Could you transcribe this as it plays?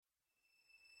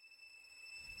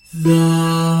The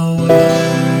world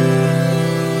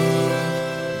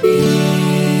is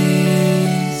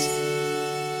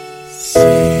saved.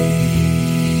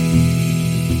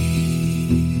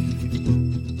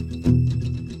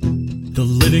 The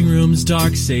living room's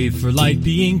dark save for light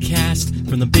being cast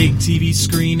from the big TV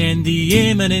screen and the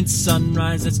imminent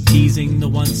sunrise that's teasing the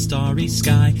one starry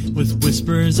sky with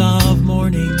whispers of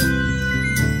morning.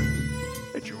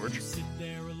 Hey, George.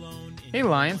 Hey,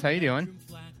 Lions, how you doing?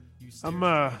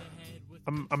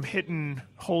 I'm hitting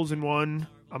holes in one.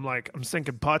 I'm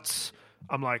sinking putts.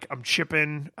 I'm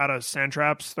chipping out of sand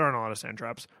traps. There aren't a lot of sand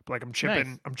traps, but I'm chipping.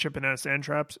 Nice. I'm chipping out of sand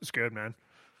traps. It's good, man.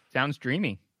 Sounds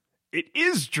dreamy. It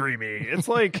is dreamy. It's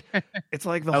like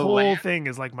the whole thing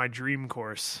is like my dream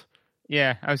course.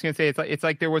 Yeah, I was gonna say it's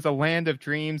like there was a land of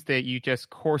dreams that you just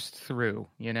coursed through.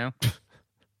 You know.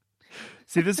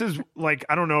 See, this is like,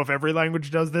 I don't know if every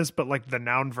language does this, but like the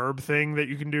noun verb thing that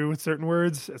you can do with certain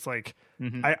words, it's like,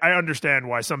 I understand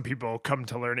why some people come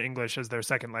to learn English as their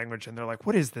second language and they're like,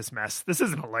 what is this mess? This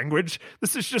isn't a language.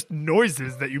 This is just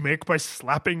noises that you make by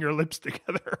slapping your lips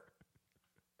together.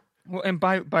 Well, and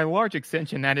by large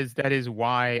extension, that is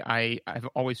why I've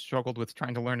always struggled with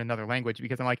trying to learn another language,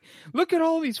 because I'm like, look at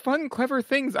all these fun, clever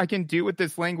things I can do with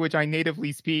this language I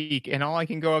natively speak, and all I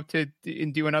can go up to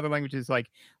and do in other languages like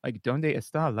 ¿Dónde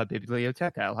está la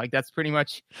biblioteca? Like that's pretty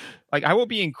much like I will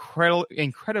be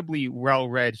incredibly well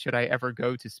read should I ever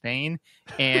go to Spain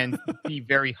and be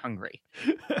very hungry.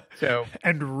 So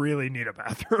and really need a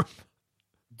bathroom.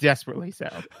 Desperately so.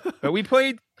 But we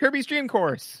played Kirby's Dream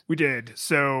Course. We did.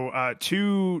 So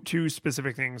two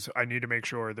specific things I need to make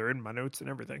sure they're in my notes and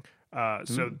everything.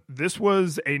 So this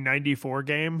was a 94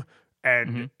 game,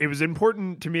 and it was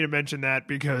important to me to mention that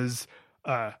because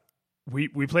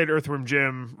we played Earthworm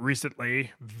Jim recently,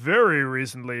 very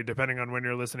recently, depending on when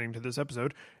you're listening to this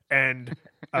episode, and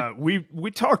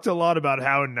we talked a lot about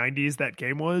how 90s that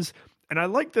game was, and I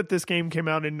like that this game came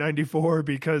out in 94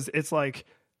 because it's like,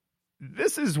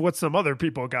 this is what some other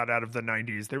people got out of the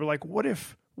 90s. They were like, what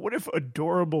if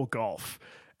adorable golf?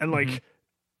 And like,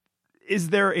 is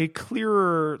there a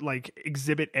clearer like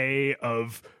exhibit A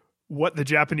of what the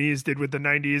Japanese did with the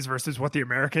 90s versus what the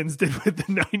Americans did with the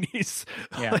 90s?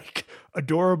 Yeah. Like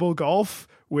adorable golf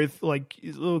with like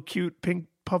a little cute pink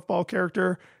puffball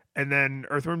character, and then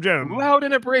Earthworm Jim. Loud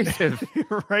and abrasive.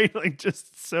 Right? Like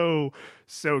just so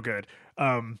good.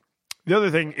 The other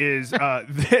thing is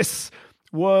this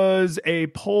was a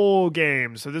poll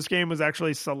game. So this game was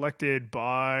actually selected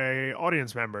by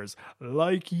audience members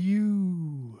like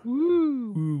you.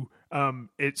 Woo.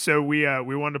 So we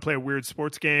wanted to play a weird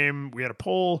sports game. We had a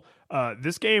poll.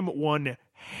 This game won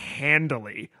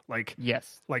handily.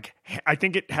 Yes. I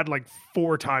think it had like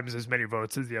 4 times as many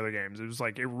votes as the other games. It was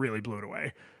like, it really blew it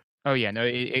away. Oh yeah, no,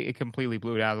 it completely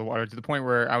blew it out of the water to the point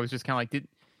where I was just kind of like,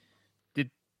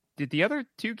 did the other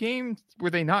 2 games, were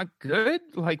they not good?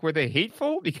 Like, were they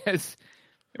hateful? Because,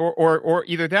 or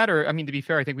either that, or I mean, to be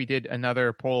fair, I think we did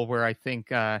another poll where I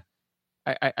think I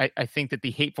think that the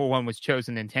hateful one was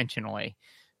chosen intentionally.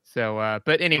 So,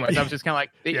 but anyways, I was just kind of like,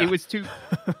 it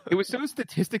was so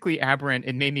statistically aberrant.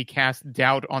 It made me cast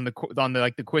doubt on the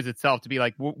quiz itself to be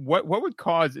like, what would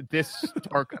cause this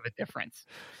stark of a difference?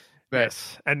 But,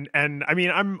 yes, and I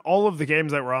mean, I'm all of the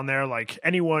games that were on there. Like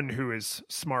anyone who is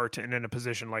smart and in a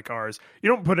position like ours, you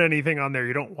don't put anything on there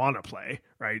you don't want to play,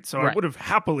 right? So I would have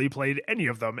happily played any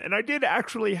of them, and I did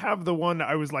actually have the one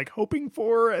I was like hoping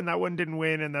for, and that one didn't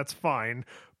win, and that's fine.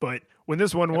 But when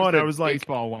this one won, I was like,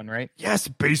 baseball one, right? Yes,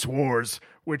 Base Wars,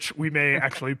 which we may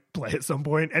actually play at some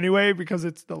point anyway because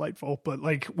it's delightful. But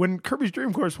like when Kirby's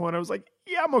Dream Course won, I was like,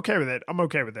 yeah, I'm okay with it. I'm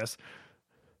okay with this.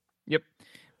 Yep.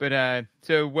 But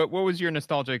so what was your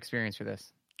nostalgia experience for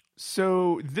this?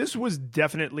 So this was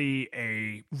definitely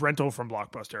a rental from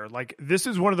Blockbuster. Like this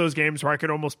is one of those games where I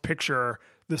could almost picture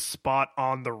the spot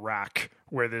on the rack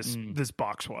where this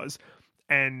box was.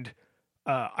 And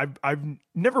I've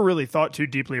never really thought too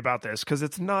deeply about this because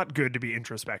it's not good to be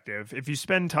introspective. If you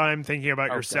spend time thinking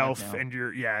about yourself and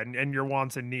your and your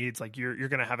wants and needs, like you're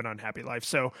going to have an unhappy life.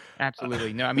 So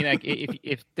absolutely. No, I mean, like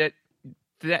if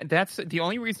that's the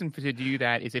only reason to do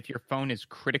that is if your phone is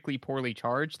critically poorly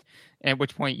charged, at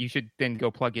which point you should then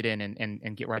go plug it in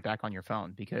and get right back on your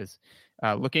phone, because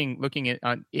looking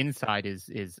at inside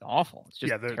is awful. It's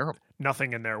just terrible.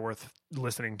 Nothing in there worth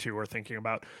listening to or thinking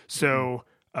about. So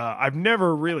I've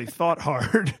never really thought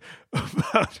hard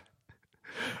about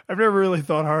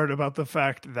the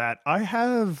fact that I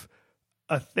have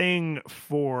a thing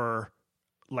for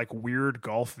like weird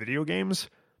golf video games,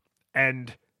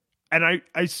 and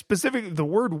I specifically, the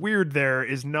word weird there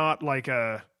is not like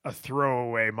a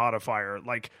throwaway modifier.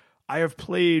 Like I have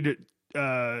played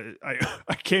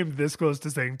I came this close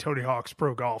to saying Tony Hawk's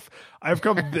Pro Golf. I've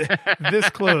come this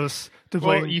close to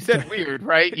playing. Well, you said weird,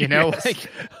 right? You know, Yes.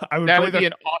 like I would that play would the be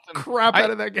an awesome crap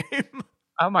out of that game.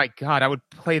 Oh my god, I would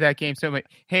play that game so much.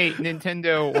 Hey,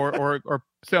 Nintendo or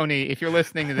Sony, if you're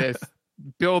listening to this,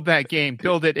 build that game,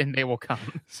 build it, and they will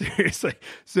come. Seriously.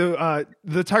 So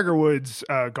the Tiger Woods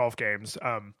golf games,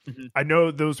 I know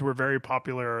those were very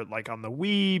popular, like on the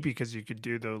Wii, because you could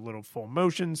do the little full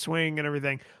motion swing and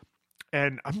everything.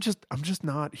 And I'm just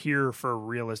not here for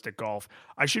realistic golf.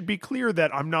 I should be clear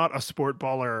that I'm not a sport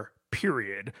baller,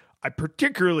 period. I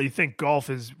particularly think golf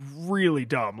is really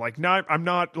dumb. Like, I'm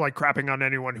not like crapping on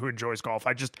anyone who enjoys golf.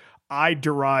 I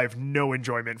derive no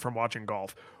enjoyment from watching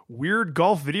golf. Weird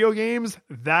golf video games,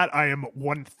 that I am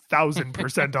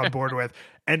 1000% on board with.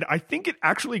 And I think it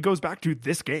actually goes back to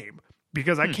this game,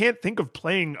 because I can't think of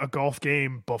playing a golf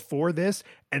game before this.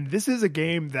 And this is a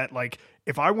game that, like,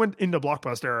 if I went into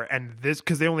Blockbuster and this,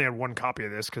 because they only had one copy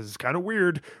of this, because it's kind of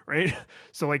weird, right?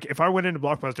 So, like, if I went into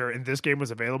Blockbuster and this game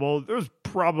was available, there was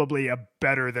probably a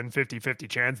better than 50-50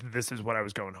 chance that this is what I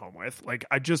was going home with. Like,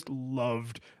 I just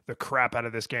loved the crap out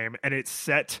of this game, and it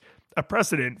set a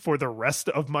precedent for the rest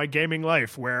of my gaming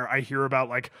life, where I hear about,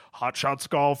 like, Hot Shots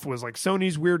Golf was like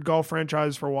Sony's weird golf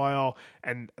franchise for a while,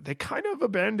 and they kind of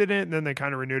abandoned it and then they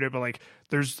kind of renewed it. But, like,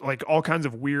 there's like all kinds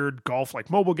of weird golf, like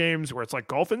mobile games where it's like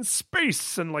golf in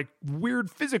space and like weird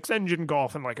physics engine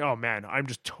golf, and like, oh man, I'm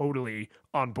just totally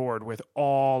on board with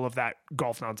all of that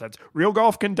golf nonsense. Real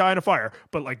golf can die in a fire,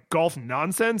 but like golf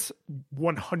nonsense,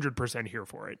 100% here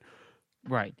for it.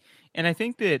 Right. And I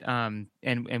think that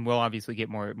and we'll obviously get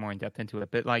more in depth into it,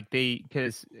 but like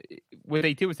because what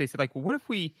they did was they said, like, well,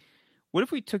 what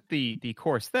if we took the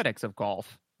core aesthetics of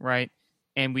golf, right,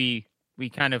 and we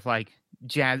kind of like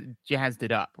jazzed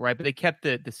it up, right, but they kept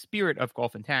the spirit of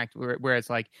golf intact, whereas,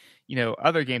 like, you know,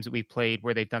 other games that we've played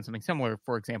where they've done something similar,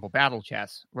 for example, Battle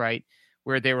Chess, right,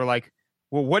 where they were like,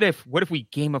 well, what if we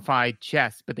gamified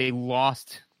chess, but they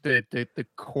lost the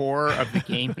core of the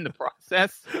game in the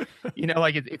process. You know,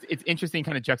 like it's interesting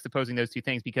kind of juxtaposing those two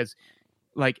things, because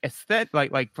like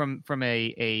like from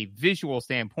a visual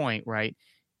standpoint, right?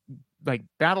 Like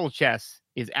Battle Chess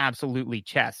is absolutely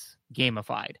chess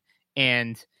gamified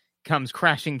and comes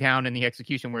crashing down in the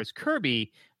execution, whereas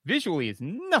Kirby visually is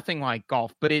nothing like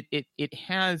golf, but it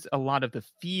has a lot of the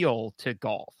feel to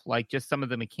golf. Like just some of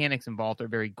the mechanics involved are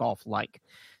very golf like.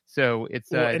 So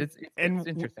it's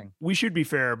interesting. We should be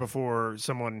fair before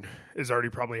someone is already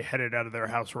probably headed out of their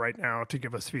house right now to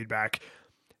give us feedback.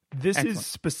 This Excellent. Is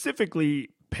specifically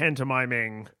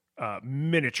pantomiming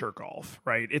miniature golf,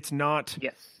 right? It's not.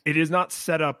 Yes. It is not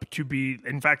set up to be.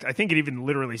 In fact, I think it even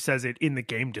literally says it in the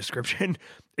game description.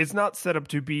 It's not set up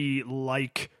to be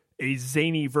like a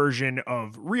zany version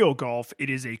of real golf. It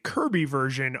is a Kirby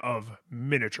version of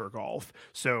miniature golf.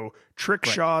 So trick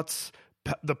shots,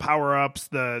 the power-ups,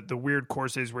 the weird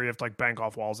courses where you have to like bank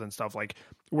off walls and stuff, like,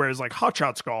 whereas like Hot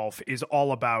Shots Golf is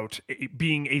all about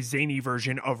being a zany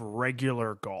version of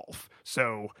regular golf.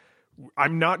 So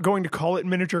I'm not going to call it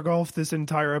miniature golf this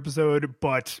entire episode,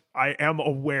 but I am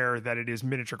aware that it is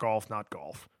miniature golf, not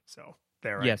golf. So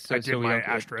there, yes, I did my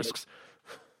asterisks.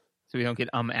 So we don't get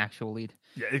actual lead.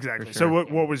 Yeah, exactly. Sure.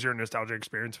 So what was your nostalgia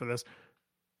experience for this?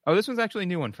 Oh, this one's actually a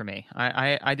new one for me.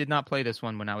 I did not play this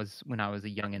one when I was a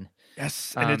youngin'.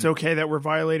 Yes, and it's okay that we're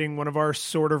violating one of our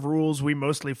sort of rules we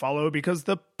mostly follow because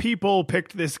the people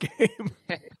picked this game.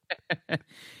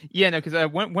 Yeah, no,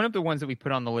 because one of the ones that we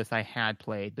put on the list I had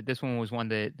played, but this one was one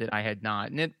that I had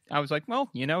not. And I was like, well,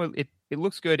 you know, it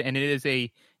looks good, and it is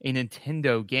a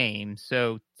Nintendo game,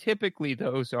 so typically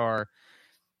those are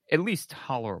at least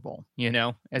tolerable, you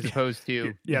know, as opposed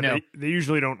to they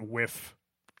usually don't whiff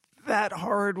that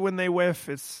hard. When they whiff,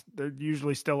 they're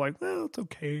usually still like, well, it's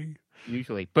okay.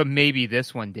 Usually, but maybe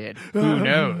this one did. Who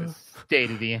knows? Stay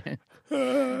to the end.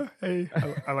 Hey,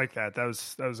 I like that. That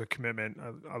was a commitment.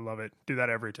 I love it. Do that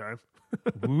every time.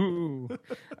 Woo.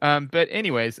 But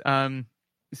anyways,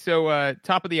 so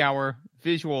top of the hour,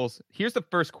 visuals. Here's the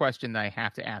first question that I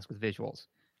have to ask with visuals.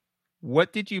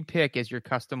 What did you pick as your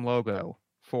custom logo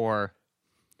for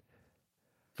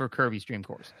Kirby's Dream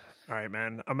Course? All right,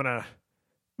 man. I'm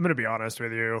gonna be honest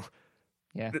with you.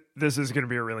 Yeah. This is gonna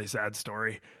be a really sad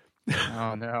story.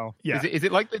 Oh no! Yeah. Is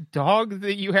it like the dog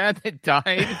that you had that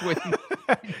died with?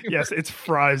 Yes, it's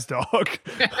Fry's dog.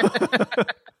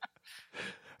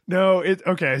 No,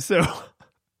 okay. So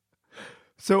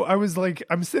I was like,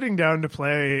 I'm sitting down to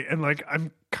play, and like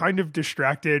I'm kind of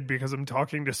distracted because I'm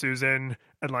talking to Susan,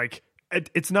 and like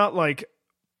it's not like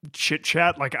chit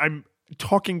chat. Like I'm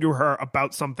talking to her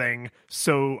about something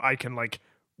so I can like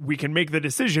we can make the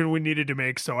decision we needed to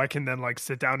make so I can then like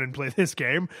sit down and play this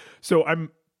game. So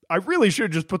I really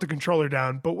should just put the controller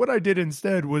down, but what I did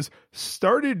instead was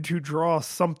started to draw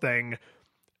something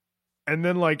and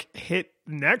then like hit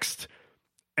next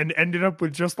and ended up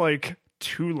with just like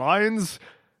 2 lines.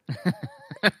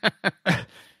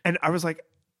 And I was like,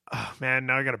 oh man,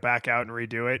 now I got to back out and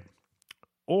redo it.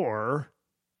 Or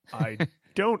I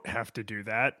don't have to do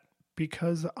that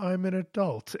because I'm an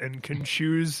adult and can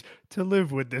choose to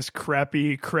live with this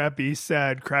crappy,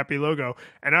 sad, crappy logo.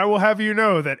 And I will have you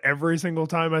know that every single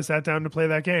time I sat down to play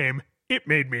that game, it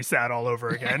made me sad all over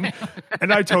again.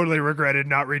 And I totally regretted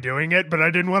not redoing it, but I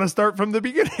didn't want to start from the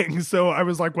beginning. So I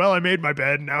was like, well, I made my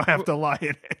bed. Now I have to lie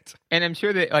in it. And I'm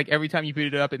sure that like every time you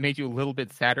booted it up, it made you a little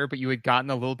bit sadder, but you had gotten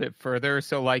a little bit further.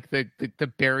 So like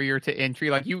the barrier to entry,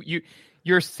 like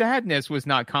your sadness was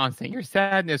not constant. Your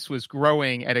sadness was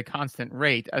growing at a constant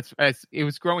rate as it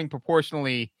was growing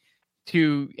proportionally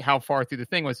to how far through the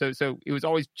thing was. So it was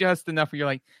always just enough where you're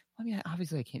like, I mean,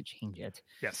 obviously I can't change it.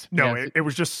 Yes. No, it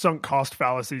was just sunk cost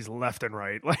fallacies left and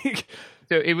right. Like,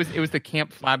 so it was the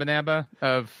Camp Flabanaba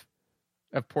of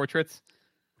portraits.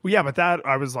 Well, yeah, but that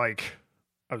I was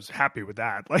happy with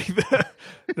that. Like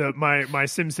my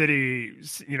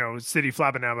SimCity, City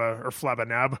Flabanaba or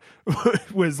Flabanab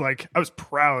was like, I was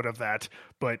proud of that.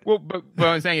 But what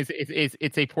I'm saying is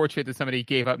it's a portrait that somebody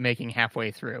gave up making halfway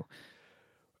through.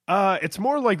 It's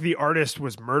more like the artist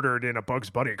was murdered in a Bugs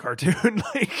Bunny cartoon.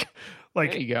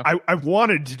 like there you go. I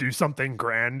wanted to do something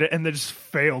grand and they just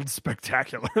failed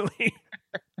spectacularly.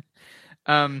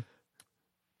 I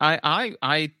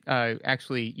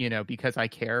actually, because I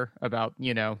care about,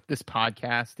 this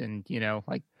podcast and,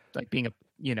 like being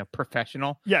a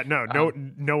professional. Yeah,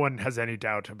 no one has any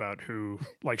doubt about who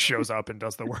like shows up and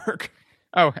does the work.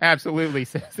 Oh, absolutely.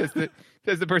 Says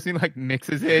the person who like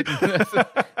mixes it and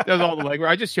does all the legwork.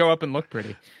 I just show up and look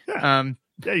pretty. Yeah,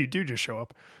 yeah, you do just show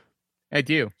up. I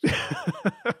do.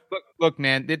 look,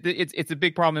 man, it's a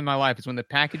big problem in my life is when the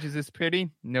package is this pretty,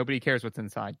 nobody cares what's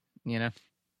inside.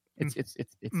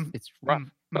 It's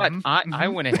rough. But I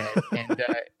went ahead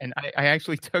and I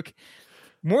actually took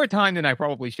more time than I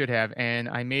probably should have, and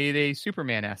I made a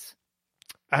Superman S.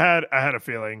 I had a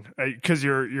feeling because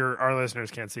our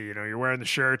listeners can't see. You're wearing the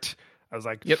shirt. I was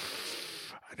like, yep,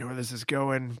 I know where this is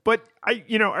going. But I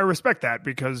respect that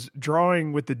because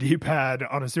drawing with the D-pad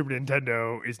on a Super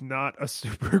Nintendo is not a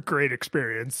super great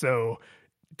experience. So,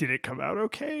 did it come out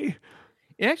okay?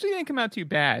 It actually didn't come out too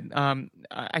bad.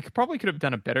 I probably could have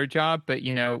done a better job, but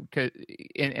and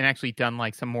actually done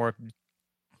like some more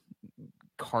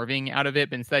carving out of it.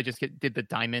 But instead, I just did the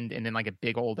diamond and then like a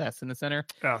big old S in the center.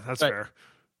 Oh, that's fair.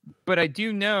 But I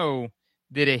do know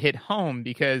that it hit home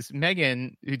because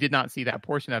Megan, who did not see that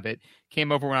portion of it,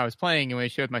 came over when I was playing, and when I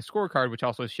showed my scorecard, which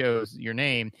also shows your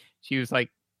name, she was like,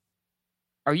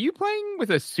 "Are you playing with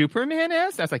a Superman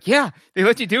S?" I was like, "Yeah, they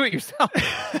let you do it yourself."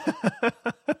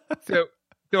 So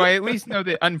I at least know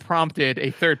that unprompted,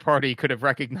 a third party could have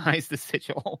recognized the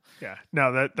sigil. Yeah,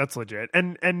 no, that's legit.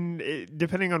 And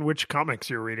depending on which comics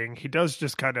you're reading, he does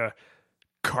just kind of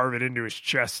carve it into his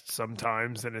chest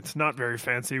sometimes, and it's not very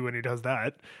fancy when he does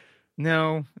that.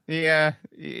 No, yeah,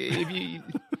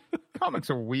 comics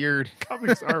are weird.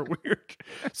 Comics are weird.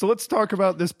 So let's talk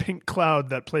about this pink cloud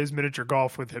that plays miniature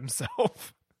golf with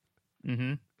himself.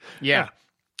 Mm-hmm. Yeah.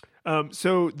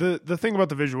 So the thing about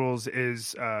the visuals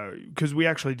is because we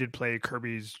actually did play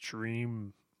Kirby's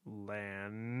Dream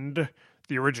Land,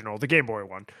 the original, the Game Boy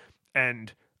one,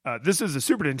 and this is a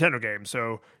Super Nintendo game.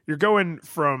 So you're going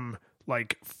from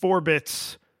like 4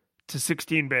 bits to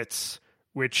 16 bits,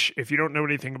 which, if you don't know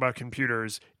anything about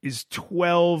computers, is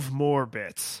 12 more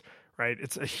bits. Right?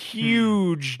 It's a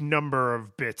huge number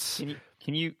of bits.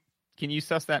 Can you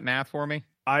suss that math for me?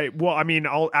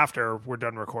 I'll after we're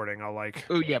done recording, I'll like.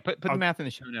 Oh yeah, put the math in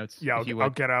the show notes. Yeah, I'll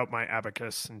get out my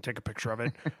abacus and take a picture of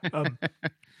it.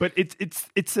 But it's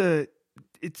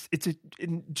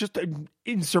just an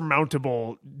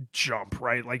insurmountable jump,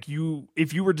 right? Like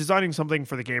if you were designing something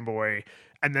for the Game Boy,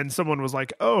 and then someone was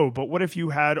like, "Oh, but what if you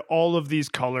had all of these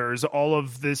colors, all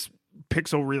of this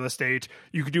pixel real estate?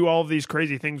 You could do all of these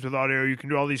crazy things with audio. You can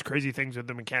do all these crazy things with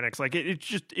the mechanics." Like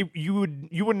you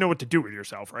wouldn't know what to do with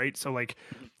yourself, right? So like,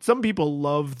 some people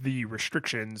love the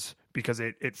restrictions because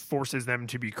it forces them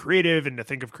to be creative and to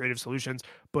think of creative solutions.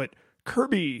 But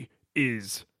Kirby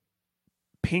is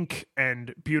pink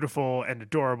and beautiful and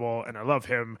adorable, and I love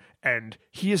him, and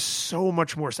he is so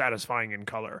much more satisfying in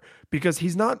color because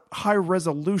he's not high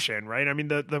resolution, right? I mean,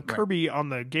 the right. Kirby on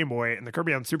the Game Boy and the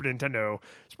Kirby on Super Nintendo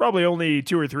is probably only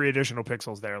 2 or 3 additional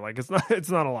pixels there. Like it's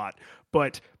not a lot,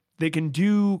 but they can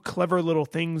do clever little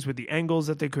things with the angles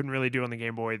that they couldn't really do on the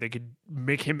Game Boy. They could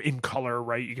make him in color,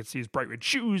 right? You can see his bright red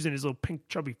shoes and his little pink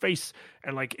chubby face,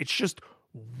 and like it's just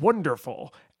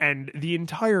wonderful. And the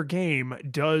entire game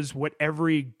does what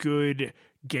every good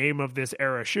game of this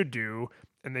era should do.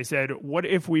 And they said, what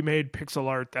if we made pixel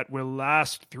art that will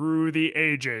last through the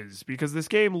ages? Because this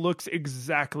game looks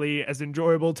exactly as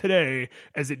enjoyable today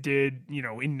as it did, in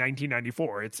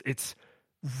 1994. It's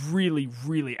really,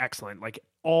 really excellent. Like,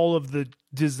 all of the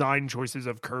design choices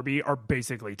of Kirby are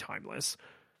basically timeless.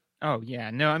 Oh, yeah.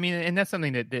 No, I mean, and that's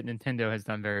something that Nintendo has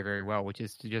done very, very well, which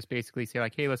is to just basically say,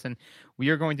 like, hey, listen, we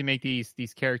are going to make these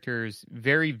characters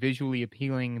very visually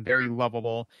appealing, very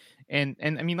lovable. And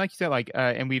I mean, like you said, like,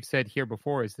 and we've said here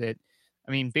before, is that,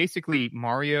 I mean, basically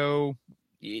Mario,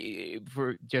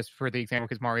 for the example,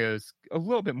 because Mario's a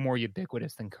little bit more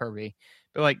ubiquitous than Kirby,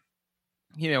 but like,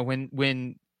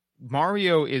 when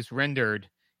Mario is rendered,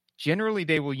 generally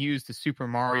they will use the Super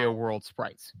Mario World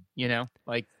sprites,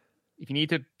 like, if you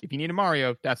need a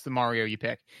Mario, that's the Mario you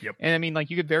pick. Yep. And I mean, like,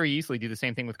 you could very easily do the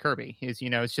same thing with Kirby. It's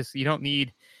just, you don't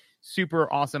need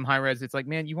super awesome high res. It's like,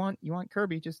 man, you want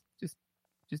Kirby, just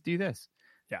do this.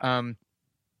 Yeah.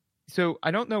 So I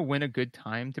don't know when a good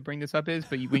time to bring this up is,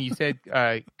 but when you said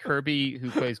Kirby who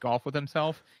plays golf with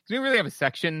himself, because we don't really have a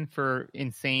section for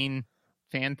insane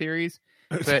fan theories,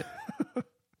 but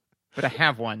I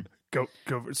have one. Go.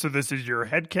 So this is your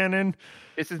headcanon?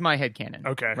 This is my headcanon.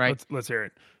 Okay. Right. Let's hear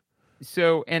it.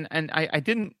 So, and I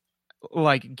didn't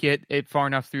like get it far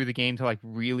enough through the game to like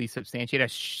really substantiate. I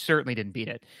certainly didn't beat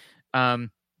it.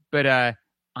 But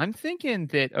I'm thinking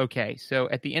that, okay, so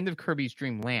at the end of Kirby's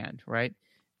Dream Land, right?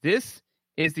 This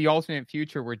is the alternate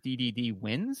future where DDD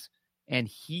wins and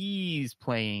he's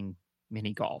playing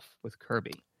mini golf with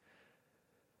Kirby.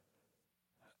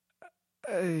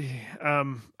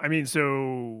 I mean,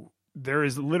 so there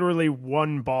is literally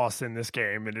one boss in this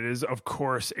game, and it is, of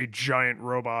course, a giant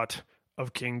robot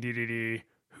of King DDD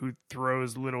who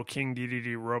throws little King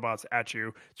DDD robots at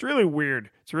you. It's really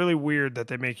weird. It's really weird that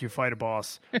they make you fight a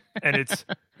boss. And it's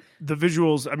the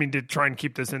visuals. I mean, to try and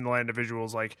keep this in the land of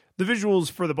visuals, like the visuals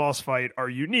for the boss fight are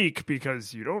unique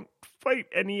because you don't fight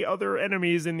any other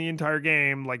enemies in the entire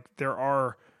game. Like, there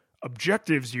are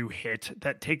objectives you hit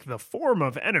that take the form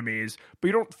of enemies, but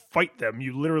you don't fight them.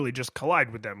 You literally just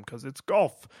collide with them because it's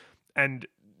golf. And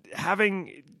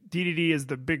having DDD as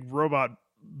the big robot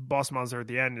boss monster at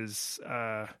the end is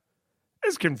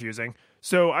confusing.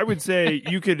 So I would say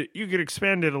you could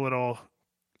expand it a little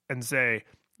and say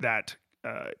that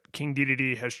King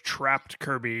DDD has trapped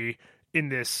Kirby in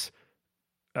this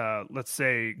let's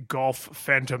say golf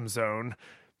phantom zone.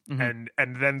 Mm-hmm.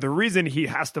 And then the reason he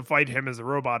has to fight him as a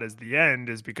robot as the end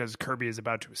is because Kirby is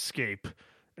about to escape,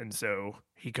 and so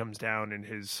he comes down in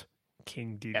his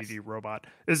King DDD robot.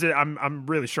 I'm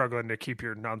really struggling to keep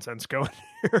your nonsense going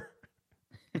here.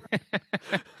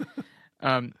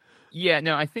 Yeah,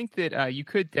 no, I think that you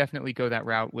could definitely go that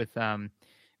route with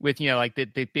like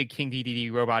the big King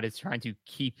DDD robot is trying to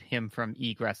keep him from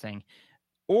egressing.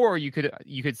 Or you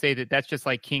could say that that's just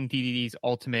like King DDD's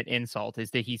ultimate insult,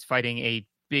 is that he's fighting a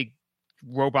big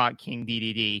robot King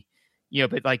DDD,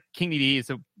 but like King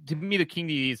DDD to me, the King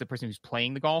DDD is the person who's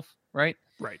playing the golf, right?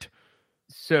 Right.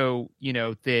 So,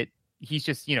 that he's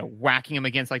just, whacking him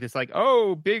against like this, like,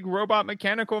 oh, big robot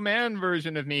mechanical man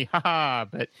version of me. Haha.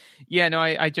 But yeah, no,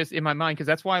 I just, in my mind, because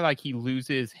that's why like he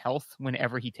loses health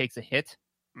whenever he takes a hit.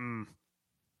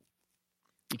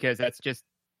 Because that's just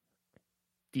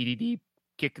DDD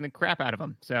kicking the crap out of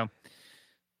him. So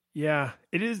yeah,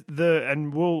 it is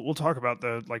and we'll talk about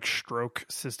the like stroke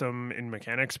system in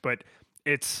mechanics, but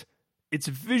it's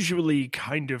visually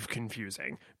kind of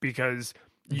confusing because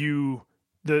the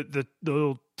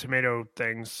little tomato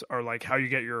things are like how you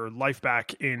get your life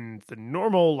back in the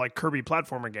normal like Kirby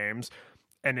platformer games,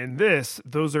 and in this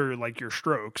those are like your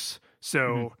strokes.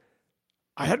 So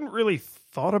I hadn't really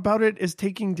thought about it as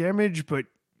taking damage, but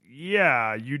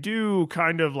yeah, you do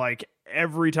kind of like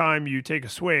every time you take a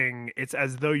swing, it's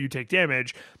as though you take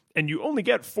damage, and you only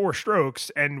get 4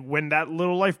 strokes. And when that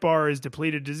little life bar is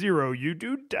depleted to 0, you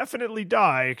do definitely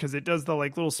die because it does the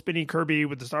like little spinny Kirby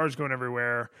with the stars going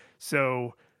everywhere.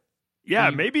 So yeah,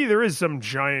 maybe there is some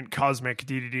giant cosmic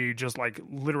DDD just like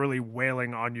literally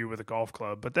wailing on you with a golf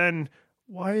club. But then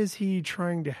why is he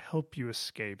trying to help you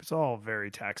escape? It's all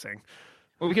very taxing.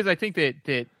 Well, because I think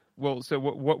that well, so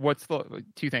what's the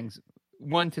 2 things?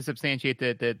 One, to substantiate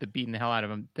the beating the hell out of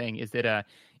him thing, is that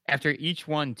after each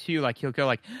one too, like he'll go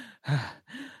like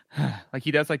like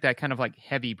he does like that kind of like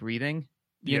heavy breathing,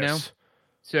 you know?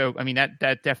 So I mean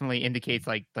that definitely indicates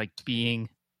like being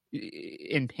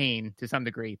in pain to some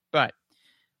degree. But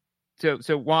so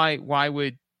why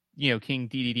would King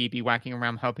DDD be whacking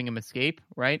around helping him escape,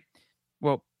 right?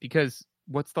 Well, because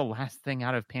what's the last thing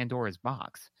out of Pandora's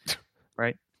box,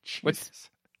 right? Jesus.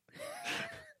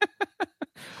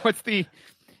 What's the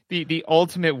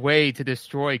ultimate way to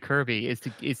destroy Kirby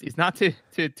is not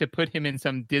to put him in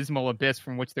some dismal abyss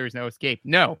from which there is no escape.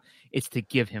 No, it's to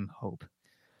give him hope.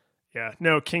 Yeah,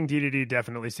 no, King DDD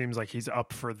definitely seems like he's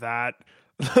up for that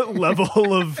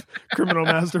level of criminal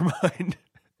mastermind.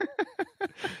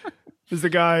 Is the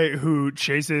guy who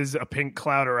chases a pink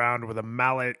cloud around with a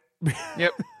mallet.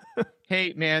 Yep.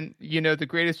 Hey, man, the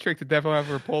greatest trick the devil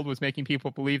ever pulled was making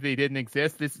people believe they didn't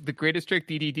exist. The greatest trick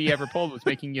DDD ever pulled was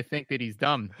making you think that he's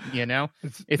dumb,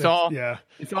 It's all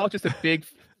just a big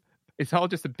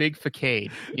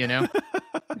facade,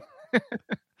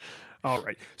 All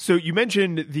right. So you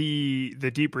mentioned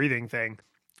the deep breathing thing.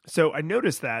 So I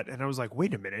noticed that and I was like,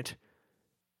 wait a minute.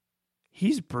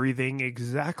 He's breathing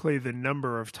exactly the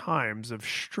number of times of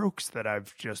strokes that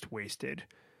I've just wasted.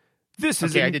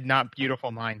 I did not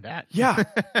beautiful mind that. Yeah,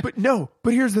 but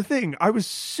here's the thing. I was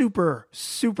super,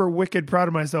 super wicked proud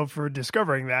of myself for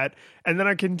discovering that. And then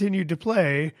I continued to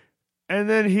play and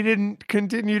then he didn't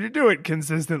continue to do it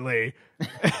consistently.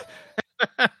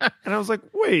 And I was like,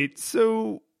 wait,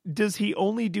 so does he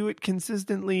only do it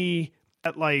consistently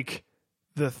at like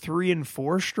the 3 and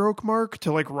 4 stroke mark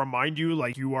to like remind you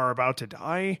like you are about to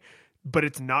die, but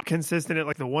it's not consistent at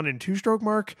like the 1 and 2 stroke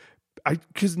mark?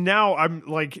 Because now I'm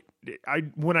like,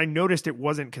 when I noticed it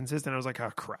wasn't consistent, I was like,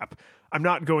 oh crap, I'm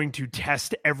not going to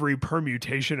test every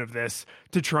permutation of this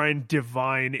to try and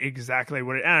divine exactly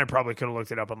what it, and I probably could have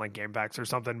looked it up on like GameFAQs or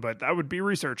something, but that would be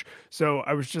research. So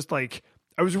I was just like,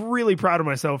 I was really proud of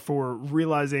myself for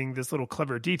realizing this little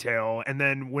clever detail. And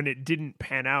then when it didn't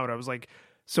pan out, I was like,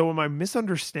 so am I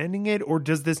misunderstanding it? Or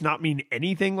does this not mean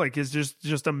anything? Like, is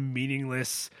just a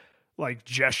meaningless like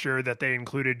gesture that they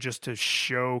included just to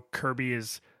show Kirby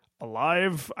is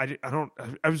alive? I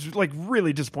was like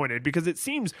really disappointed because it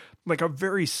seems like a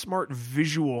very smart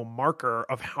visual marker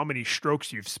of how many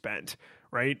strokes you've spent,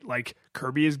 right? Like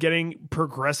Kirby is getting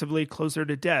progressively closer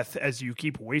to death as you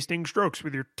keep wasting strokes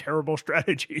with your terrible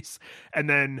strategies. And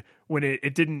then when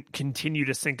it didn't continue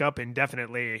to sync up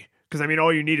indefinitely, because I mean,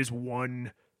 all you need is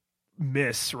one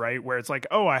miss, right? Where it's like,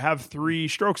 oh, I have 3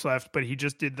 strokes left, but he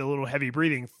just did the little heavy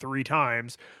breathing 3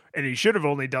 times. And he should have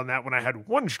only done that when I had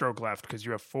 1 stroke left because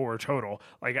you have 4 total.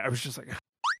 Like, I was just like,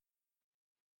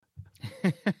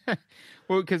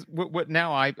 well, because what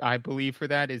now I believe for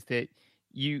that is that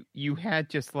you had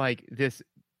just like this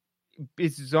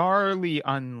bizarrely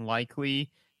unlikely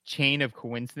chain of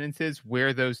coincidences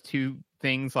where those 2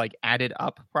 things like added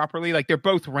up properly. Like they're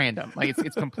both random. Like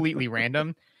it's completely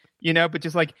random, but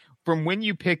just like from when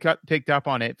you picked up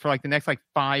on it for like the next like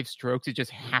 5 strokes, it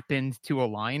just happened to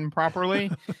align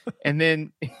properly. and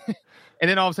then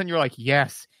all of a sudden you're like,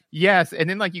 yes. And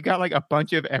then like you got like a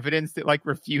bunch of evidence that like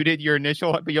refuted your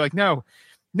initial, but you're like, no,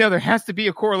 there has to be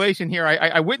a correlation here.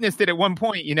 I witnessed it at one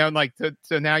point, and like,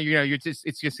 so now,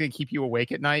 it's just going to keep you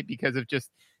awake at night because of just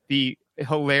the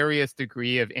hilarious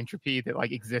degree of entropy that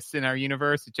like exists in our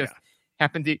universe. It just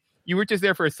happened to, you were just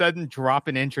there for a sudden drop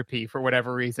in entropy for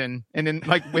whatever reason. And then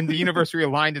like when the universe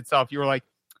realigned itself, you were like,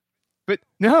 but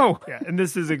no. Yeah. And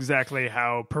this is exactly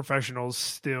how professionals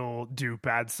still do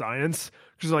bad science.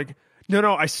 Because like,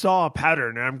 no, I saw a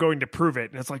pattern and I'm going to prove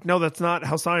it. And it's like, no, that's not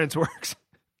how science works.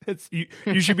 It's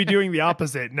you should be doing the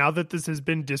opposite. Now that this has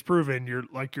been disproven,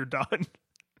 you're done.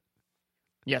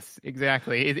 Yes,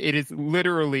 exactly. It is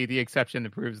literally the exception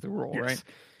that proves the rule, yes. Right?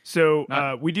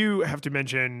 So we do have to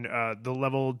mention the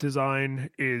level design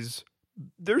is,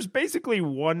 there's basically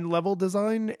one level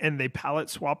design and they palette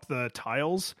swap the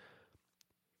tiles.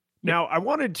 Now, I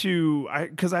wanted to,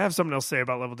 because I have something else to say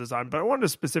about level design, but I wanted to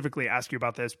specifically ask you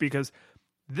about this because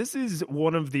this is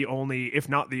one of the only, if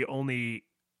not the only,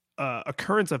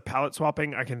 occurrence of palette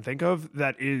swapping I can think of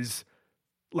that is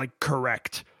like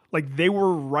correct. Like they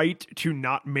were right to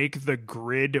not make the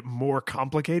grid more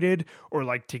complicated or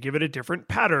like to give it a different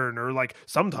pattern, or like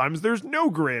sometimes there's no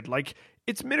grid. Like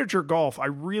it's miniature golf. I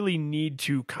really need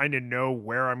to kind of know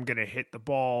where I'm going to hit the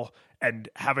ball and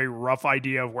have a rough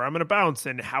idea of where I'm going to bounce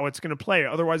and how it's going to play.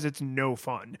 Otherwise it's no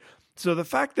fun. So the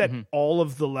fact that all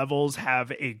of the levels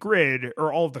have a grid,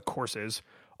 or all of the courses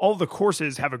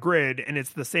have a grid and it's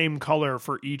the same color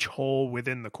for each hole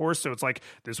within the course. So it's like,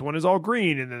 this one is all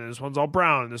green and then this one's all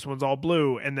brown, this one's all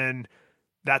blue. And then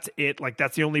that's it. Like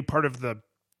that's the only part of the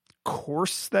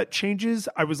course that changes.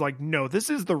 I was like, no, this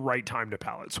is the right time to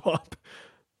palette swap.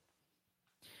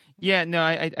 Yeah, no,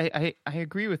 I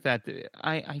agree with that.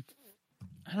 I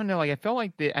don't know. Like I felt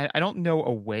like I don't know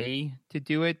a way to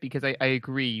do it because I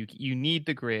agree. You need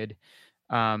the grid.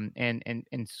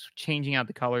 and changing out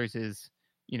the colors is,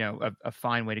 you know, a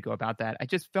fine way to go about that. I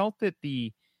just felt that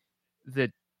the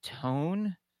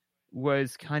tone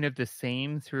was kind of the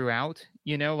same throughout,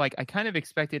 you know, like I kind of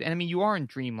expected, and I mean, you are in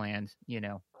dreamland, you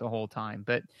know, the whole time,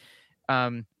 but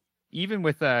even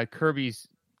with Kirby's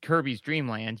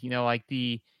Dreamland, you know, like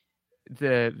the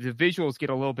visuals get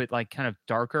a little bit like kind of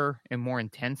darker and more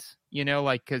intense, you know,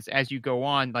 like because as you go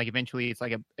on, like eventually it's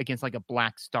like against like a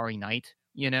black starry night,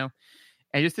 you know.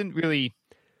 I just didn't really,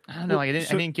 I don't know, like I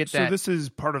didn't get that. So this is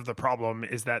part of the problem,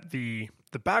 is that the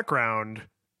background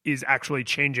is actually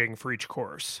changing for each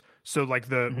course. So like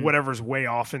the whatever's way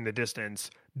off in the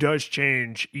distance does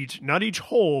change not each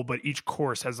hole, but each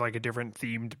course has like a different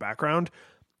themed background.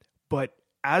 But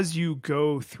as you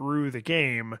go through the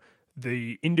game,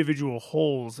 the individual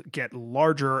holes get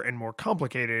larger and more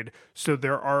complicated. So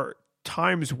there are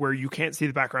times where you can't see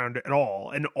the background at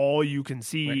all, and all you can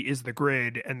see is the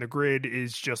grid, and the grid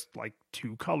is just like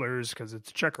two colors because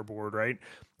it's checkerboard, right?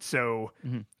 So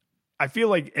I feel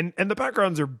like, and the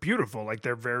backgrounds are beautiful. Like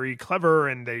they're very clever,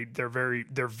 and they're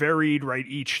varied, right?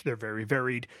 They're very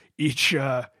varied. Each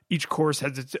course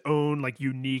has its own like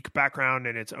unique background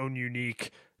and its own unique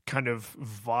kind of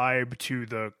vibe to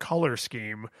the color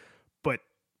scheme. But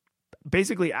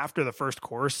basically after the first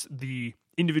course, the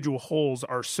individual holes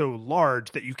are so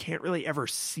large that you can't really ever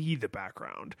see the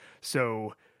background.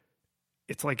 So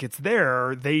it's like it's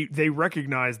there. They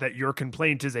recognize that your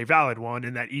complaint is a valid one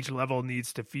and that each level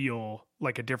needs to feel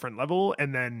like a different level.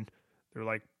 And then they're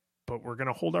like, but we're going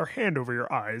to hold our hand over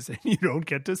your eyes and you don't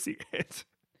get to see it.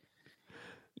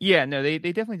 Yeah, no, they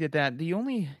definitely did that. The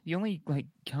only like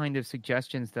kind of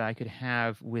suggestions that I could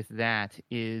have with that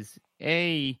is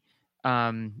the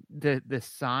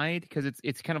side, because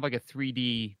it's kind of like a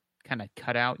 3D kind of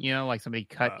cutout, you know, like somebody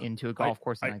cut into a golf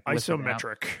course. And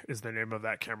Isometric is the name of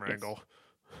that camera angle.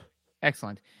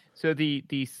 Excellent. So the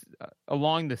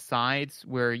along the sides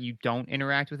where you don't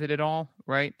interact with it at all,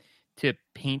 right? To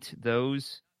paint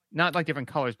those, not like different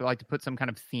colors, but like to put some kind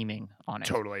of theming on it.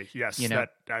 Totally. Yes. You know? That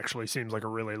actually seems like a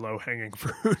really low hanging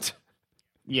fruit.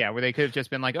 Yeah. Where they could have just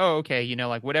been like, oh, okay, you know,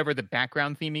 like whatever the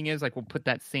background theming is, like we'll put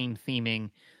that same theming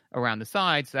around the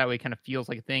sides. So that way it kind of feels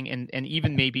like a thing. And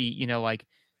even maybe, you know, like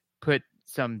put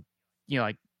some, you know,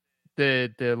 like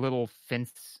the little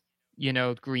fence, you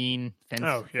know, green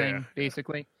fence thing,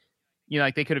 basically. You know,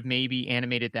 like they could have maybe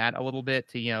animated that a little bit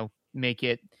to, you know, make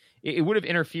it would have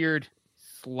interfered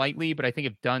slightly, but I think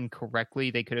if done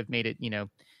correctly, they could have made it, you know,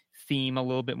 theme a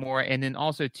little bit more. And then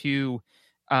also too,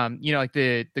 you know, like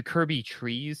the Kirby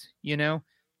trees, you know,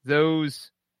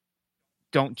 those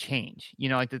don't change. You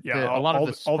know, like a lot of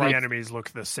the sprites, all the enemies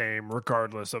look the same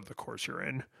regardless of the course you're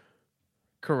in.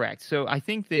 Correct. So I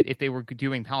think that if they were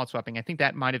doing palette swapping, I think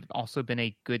that might have also been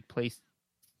a good place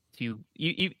to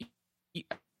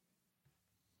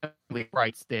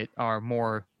sprites that are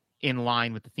more in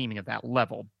line with the theming of that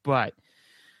level. But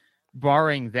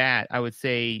barring that, I would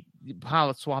say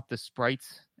palette swap the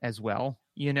sprites as well,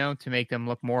 you know, to make them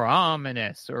look more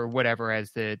ominous or whatever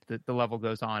as the level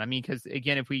goes on. I mean, because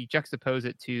again, if we juxtapose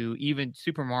it to even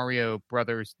Super Mario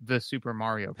Brothers,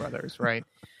 right?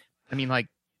 I mean, like,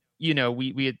 you know,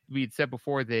 we had said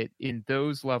before that in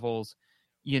those levels,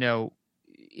 you know,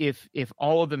 if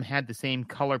all of them had the same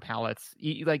color palettes,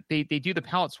 like they do the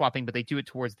palette swapping, but they do it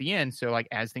towards the end. So like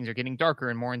as things are getting darker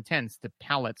and more intense, the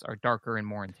palettes are darker and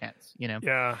more intense, you know?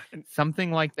 Yeah.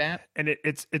 Something like that. And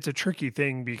it's a tricky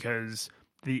thing because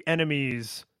the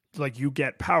enemies, like you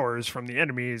get powers from the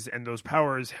enemies, and those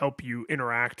powers help you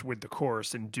interact with the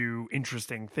course and do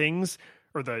interesting things,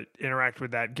 or interact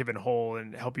with that given hole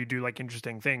and help you do like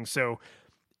interesting things. So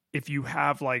if you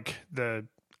have like the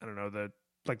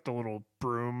little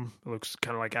broom, it looks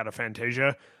kind of like out of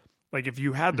Fantasia. Like if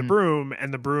you had the broom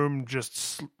and the broom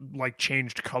just like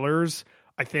changed colors,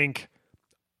 I think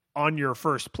on your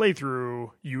first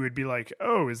playthrough, you would be like,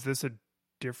 oh, is this a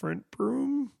different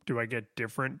broom? Do I get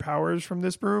different powers from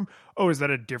this broom? Oh, is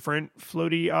that a different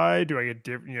floaty eye? Do I get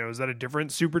is that a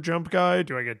different super jump guy?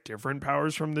 Do I get different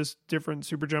powers from this different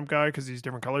super jump guy because he's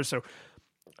different colors? So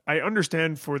I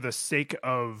understand for the sake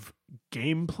of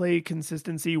gameplay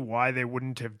consistency why they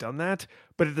wouldn't have done that,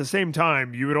 but at the same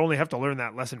time, you would only have to learn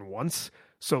that lesson once.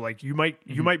 So like you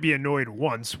might be annoyed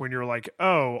once when you're like,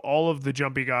 oh, all of the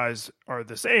jumpy guys are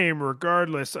the same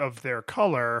regardless of their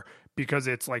color, because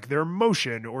it's like their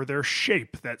motion or their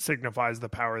shape that signifies the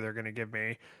power they're going to give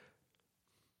me.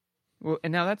 Well,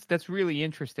 and now that's really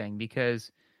interesting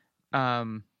because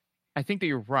I think that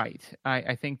you're right.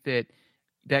 I think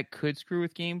that could screw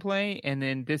with gameplay, and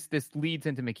then this leads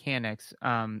into mechanics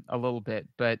a little bit.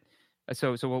 But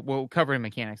so we'll cover in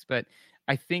mechanics. But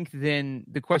I think then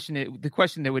the question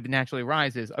that would naturally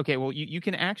arise is, okay, well, you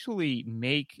can actually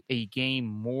make a game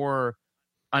more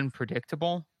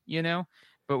unpredictable,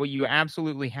 but what you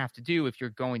absolutely have to do if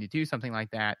you're going to do something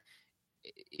like that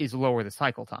is lower the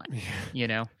cycle time,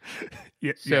 Yeah,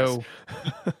 So,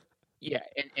 yes. yeah,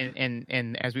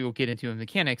 and as we will get into in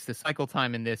mechanics, the cycle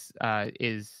time in this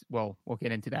is, well, we'll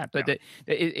get into that, but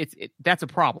that's a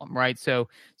problem, right? So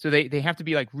they have to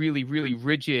be like really, really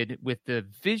rigid with the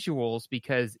visuals,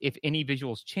 because if any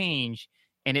visuals change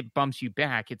and it bumps you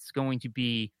back, you're going to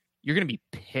be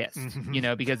pissed,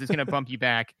 Mhm. because it's going to bump you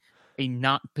back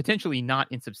a potentially not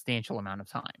insubstantial amount of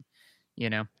time,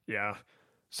 Yeah.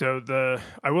 So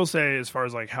I will say, as far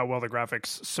as like how well the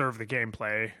graphics serve the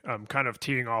gameplay, kind of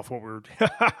teeing off what we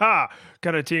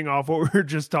were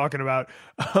just talking about.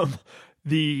 Um,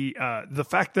 the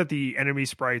fact that the enemy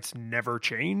sprites never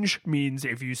change means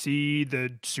if you see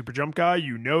the super jump guy,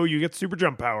 you get super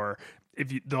jump power.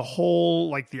 The hole,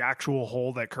 like the actual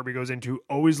hole that Kirby goes into,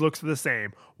 always looks the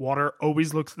same. Water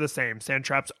always looks the same. Sand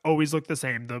traps always look the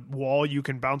same. The wall you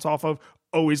can bounce off of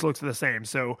always looks the same.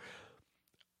 So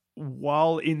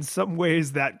while in some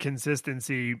ways that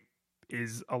consistency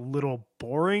is a little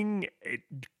boring,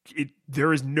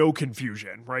 there is no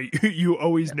confusion, right? You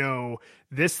always know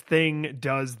this thing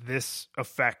does this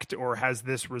effect or has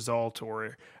this result,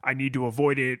 or I need to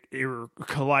avoid it or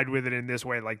collide with it in this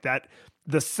way. Like that,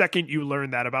 the second you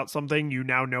learn that about something, you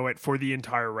now know it for the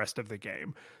entire rest of the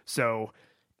game. So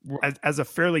as a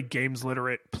fairly games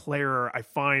literate player, I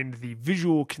find the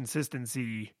visual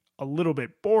consistency a little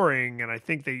bit boring, and I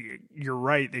think you're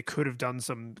right, they could have done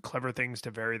some clever things to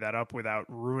vary that up without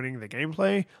ruining the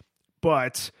gameplay.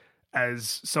 But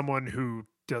as someone who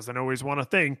doesn't always want to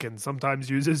think and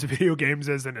sometimes uses video games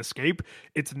as an escape,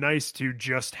 it's nice to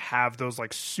just have those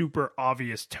like super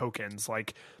obvious tokens,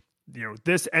 like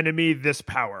this enemy, this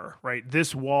power, right?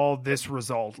 This wall, this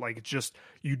result. Like, just,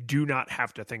 you do not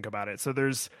have to think about it. So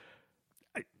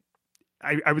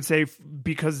I would say,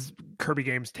 because Kirby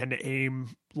games tend to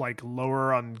aim like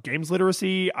lower on games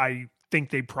literacy, I think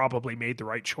they probably made the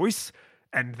right choice,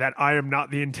 and that I am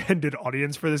not the intended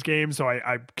audience for this game, so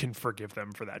I can forgive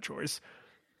them for that choice.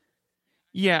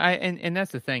 Yeah, and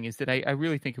that's the thing, is that I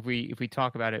really think if we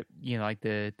talk about it, like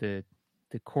the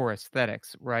core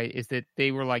aesthetics, right, is that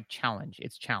they were like challenge.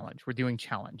 It's challenge. We're doing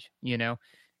challenge.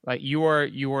 Like you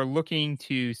are looking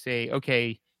to say,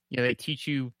 okay, they teach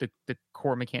you the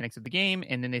core mechanics of the game,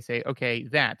 and then they say, okay,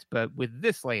 but with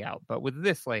this layout, but with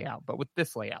this layout, but with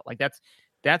this layout. Like that's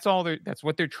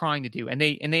what they're trying to do, and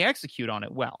they execute on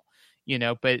it well,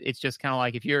 But it's just kind of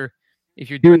like, if you're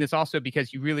doing this also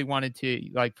because you really wanted to,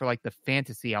 like, for like the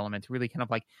fantasy element, to really kind of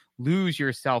like lose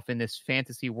yourself in this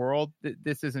fantasy world,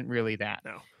 this isn't really that.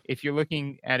 No. If you're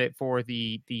looking at it for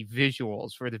the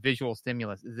visuals, for the visual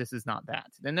stimulus, this is not that.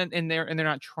 And they're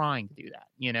not trying to do that,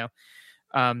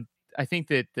 I think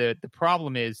that the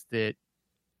problem is that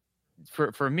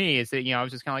for me is that, I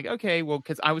was just kind of like, okay, well,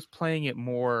 because I was playing it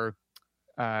more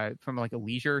from like a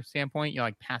leisure standpoint,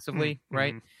 like passively,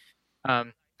 right?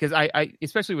 Because I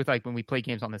especially with like when we play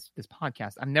games on this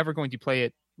podcast, I'm never going to play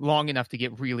it long enough to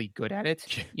get really good at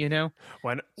it,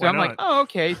 Why So I'm not? like, oh,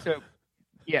 okay, so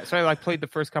yeah, so I like played the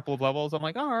first couple of levels. I'm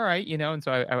like, oh, all right, and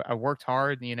so I worked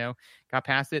hard, got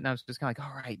past it, and I was just kind of like,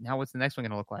 all right, now what's the next one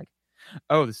going to look like?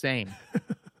 Oh, the same.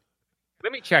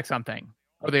 Let me check something.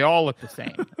 Oh, they all look the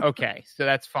same. Okay, so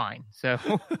that's fine. So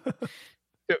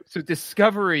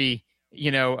discovery,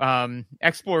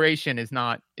 exploration is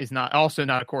not also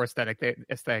not a core aesthetic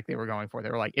they were going for.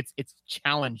 They were like, it's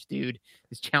challenge, dude.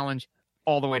 It's challenge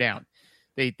all the way down.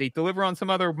 They deliver on some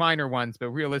other minor ones,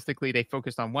 but realistically they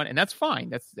focused on one, and that's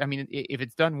fine. If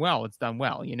it's done well, it's done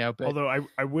well, But although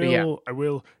I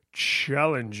will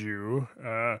challenge you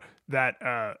that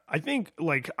I think,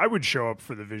 like, I would show up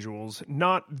for the visuals,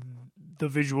 not the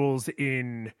visuals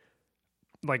in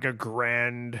like a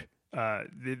grand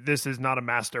this is not a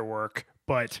masterwork,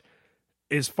 but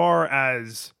as far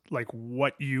as like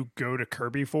what you go to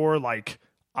Kirby for, like,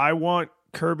 I want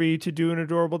Kirby to do an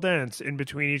adorable dance in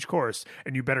between each course,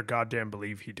 and you better goddamn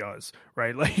believe he does,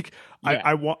 right? Like, yeah.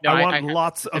 I want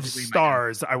lots of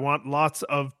stars. I want lots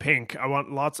of pink. I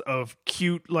want lots of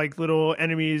cute, like, little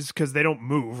enemies, because they don't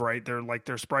move, right? They're like,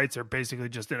 their sprites are basically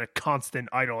just in a constant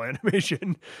idle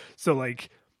animation. So, like,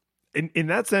 in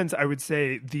that sense, I would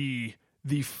say the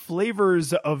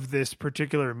flavors of this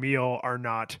particular meal are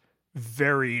not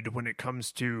varied when it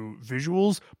comes to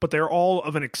visuals, but they're all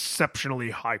of an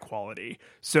exceptionally high quality.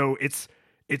 So it's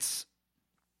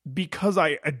because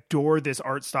I adore this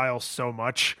art style so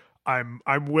much,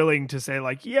 I'm willing to say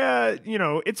like, yeah,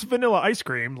 it's vanilla ice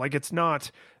cream. Like it's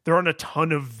not, there aren't a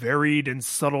ton of varied and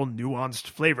subtle nuanced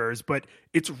flavors, but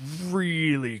it's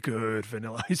really good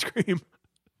vanilla ice cream.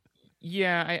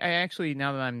 Yeah, I actually,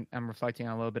 now that I'm reflecting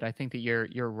on it a little bit, I think that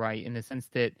you're right in the sense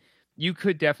that you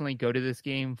could definitely go to this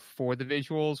game for the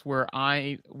visuals. Where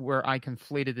I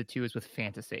conflated the two is with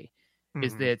fantasy,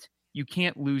 is that you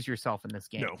can't lose yourself in this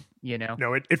game. No,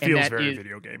 no, it feels very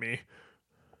video gamey.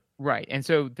 Right. And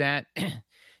so that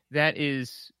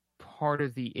is part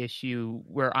of the issue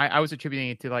where I was attributing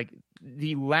it to like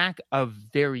the lack of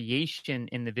variation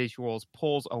in the visuals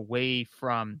pulls away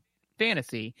from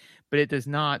fantasy, but it does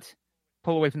not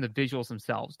pull away from the visuals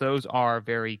themselves. Those are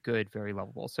very good, very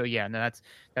lovable. So yeah, no,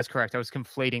 that's correct. I was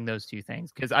conflating those two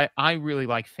things because I really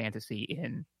like fantasy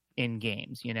in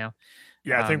games, Yeah,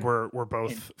 I think we're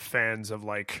both fans of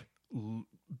like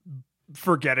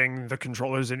forgetting the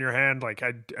controllers in your hand. Like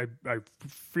I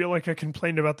feel like I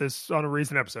complained about this on a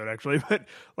recent episode actually, but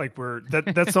like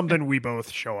that's something we both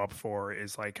show up for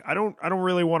is like I don't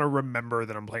really want to remember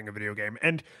that I'm playing a video game.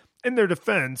 And in their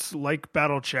defense, like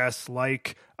Battle Chess,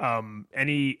 like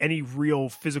any real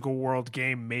physical world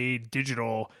game made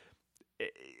digital,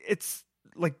 it's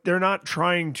like they're not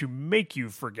trying to make you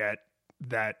forget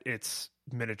that it's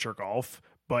miniature golf,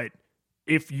 but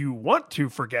if you want to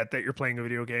forget that you're playing a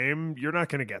video game, you're not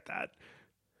going to get that.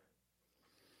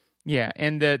 Yeah,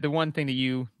 and the one thing that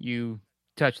you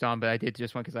touched on, but I did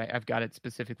just want because I've got it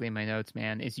specifically in my notes,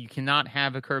 man, is you cannot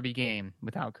have a Kirby game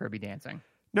without Kirby dancing.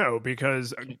 No,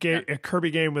 because a Kirby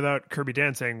game without Kirby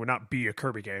dancing would not be a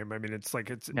Kirby game. I mean, it's like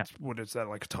it's what is that,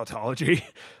 like a tautology?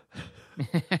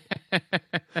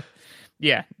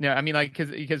 Yeah, no, I mean like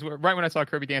because right when I saw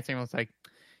Kirby dancing, I was like.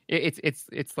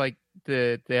 It's like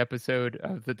the episode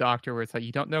of The Doctor where it's like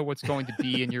you don't know what's going to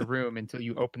be in your room until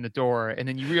you open the door, and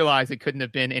then you realize it couldn't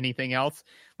have been anything else.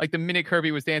 Like the minute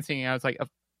Kirby was dancing, I was like,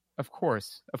 of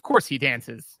course he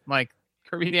dances. Like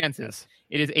Kirby dances.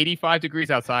 It is 85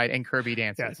 degrees outside, and Kirby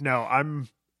dances. Yes, no,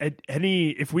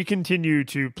 if we continue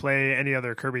to play any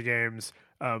other Kirby games,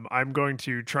 I'm going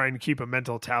to try and keep a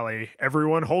mental tally.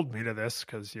 Everyone hold me to this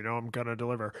because, I'm going to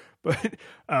deliver. But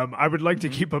I would like to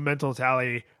keep a mental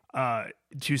tally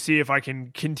to see if I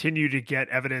can continue to get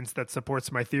evidence that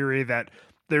supports my theory that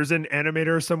there's an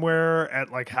animator somewhere at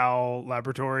like HAL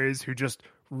Laboratories who just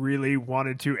really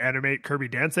wanted to animate Kirby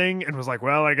dancing and was like,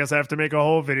 well, I guess I have to make a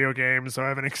whole video game so I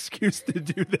have an excuse to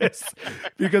do this.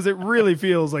 Because it really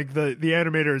feels like the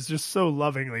animator is just so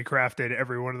lovingly crafted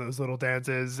every one of those little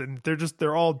dances, and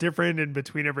they're all different in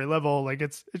between every level. Like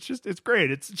it's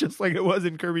great. It's just like it was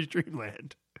in Kirby's Dream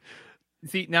Land.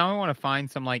 See, now I want to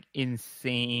find some like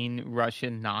insane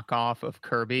Russian knockoff of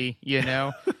Kirby,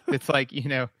 it's like,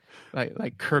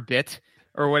 like Kirbit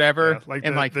or whatever.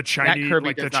 Yeah, like the Chinese,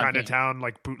 like the Chinatown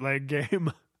like bootleg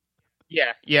game.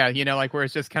 Yeah, like where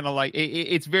it's just kind of like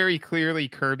it's very clearly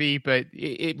Kirby, but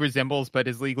it resembles, but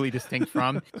is legally distinct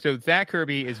from. So that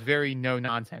Kirby is very no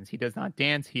nonsense. He does not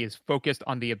dance. He is focused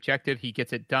on the objective. He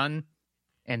gets it done,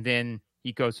 and then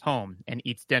he goes home and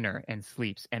eats dinner and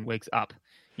sleeps and wakes up.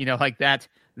 Like that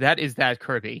is that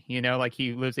Kirby. Like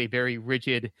he lives a very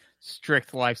rigid,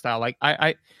 strict lifestyle. Like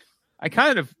I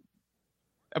kind of,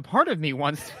 a part of me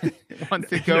wants to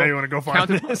go. Now you want to go find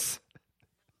this?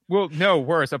 Well, no,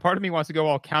 worse. A part of me wants to go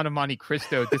all Count of Monte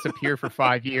Cristo, disappear for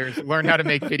 5 years, learn how to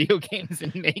make video games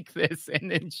and make this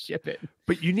and then ship it.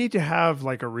 But you need to have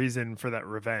like a reason for that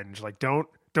revenge. Like don't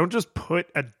just put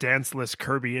a danceless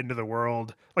Kirby into the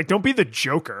world. Like don't be the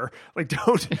Joker. Like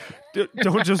don't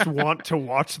just want to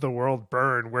watch the world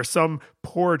burn where some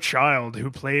poor child who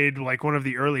played like one of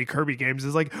the early Kirby games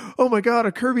is like, "Oh my god,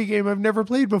 a Kirby game I've never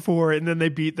played before." And then they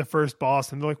beat the first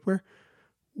boss and they're like,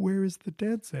 "Where is the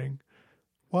dancing?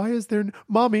 Why is there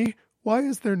Mommy, why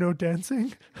is there no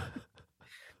dancing?"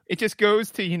 It just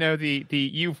goes to, the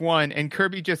you've won, and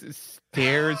Kirby just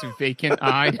stares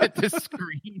vacant-eyed at the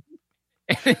screen.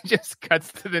 And it just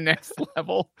cuts to the next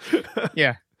level.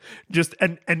 Yeah. Just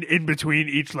and in between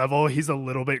each level, he's a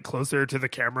little bit closer to the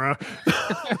camera.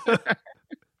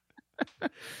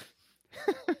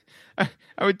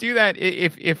 I would do that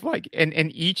if like and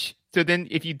each. So then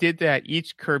if you did that,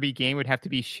 each Kirby game would have to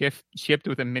be shipped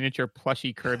with a miniature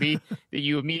plushie Kirby that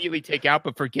you immediately take out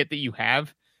but forget that you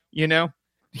have,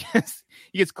 Because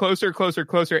he gets closer,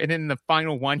 and then in the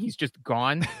final one, he's just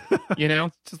gone,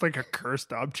 It's just like a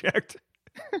cursed object.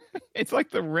 It's like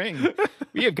the Ring.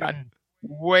 We have gotten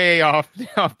way off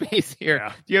base here.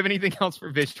 Yeah. Do you have anything else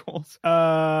for visuals?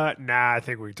 Nah, I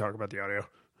think we can talk about the audio.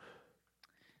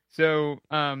 So,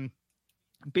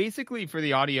 basically for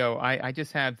the audio, I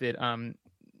just have that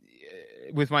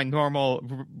with my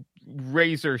normal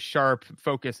razor sharp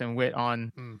focus and wit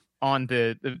on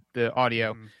the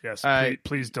audio. Yes,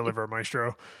 please deliver,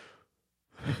 Maestro.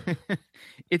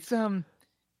 It's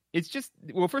just,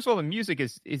 well, first of all, the music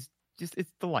is just,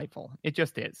 it's delightful. It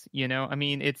just is, I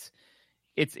mean, it's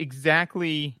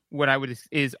exactly what I would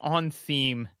is on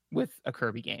theme with a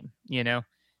Kirby game.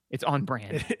 It's on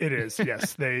brand. It is,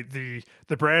 yes. The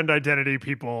brand identity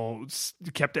people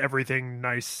kept everything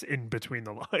nice in between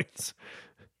the lines.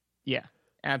 Yeah,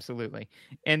 absolutely.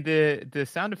 And the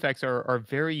sound effects are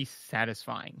very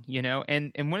satisfying,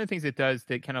 and one of the things it does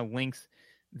that kind of links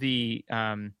the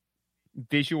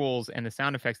visuals and the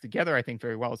sound effects together, I think,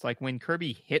 very well. It's like when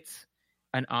Kirby hits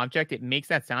an object, it makes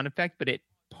that sound effect, but it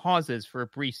pauses for a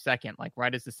brief second, like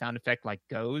right as the sound effect like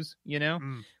goes,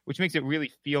 which makes it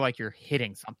really feel like you're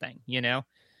hitting something,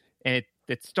 and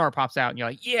that star pops out and you're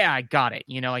like, yeah, I got it.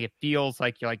 Like it feels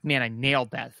like you're like, man, I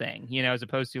nailed that thing, as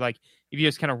opposed to like if you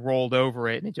just kind of rolled over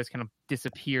it and it just kind of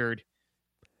disappeared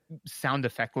sound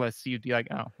effectless, you'd be like,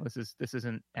 oh, this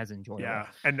isn't as enjoyable. Yeah,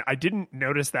 and I didn't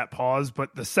notice that pause,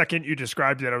 but the second you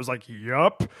described it, I was like,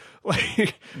 yup.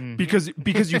 Like because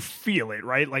you feel it,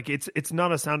 right? Like it's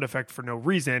not a sound effect for no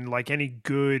reason. Like any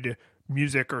good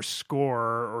music or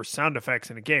score or sound effects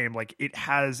in a game, like it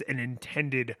has an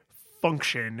intended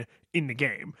function in the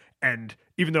game. And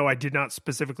even though I did not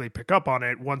specifically pick up on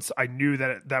it, once I knew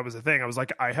that was a thing, I was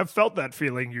like, I have felt that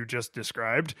feeling you just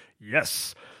described.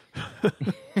 Yes.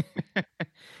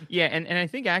 Yeah, and I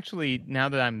think actually, now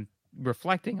that I'm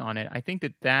reflecting on it, I think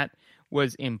that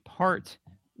was in part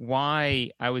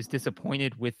why I was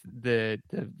disappointed with the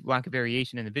lack of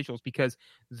variation in the visuals, because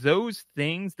those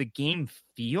things the game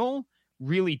feel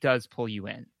really does pull you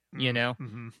in,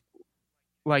 Mm-hmm.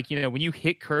 Like, when you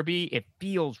hit Kirby, it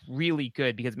feels really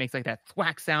good because it makes like that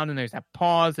thwack sound and there's that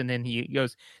pause, and then he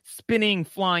goes spinning,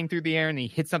 flying through the air, and he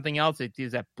hits something else. It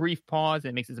does that brief pause, and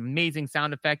it makes this amazing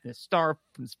sound effect, and a star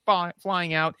comes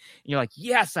flying out, and you're like,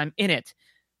 yes, I'm in it.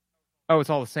 Oh,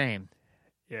 it's all the same.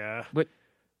 Yeah. But,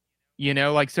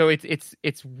 like, so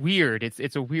it's weird.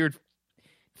 It's a weird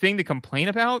thing to complain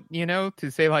about,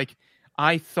 to say like,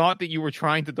 I thought that you were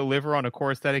trying to deliver on a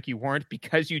core aesthetic, you weren't,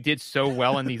 because you did so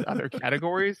well in these other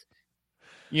categories.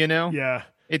 Yeah.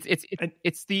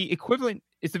 It's the equivalent.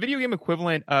 It's the video game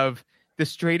equivalent of the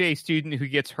straight A student who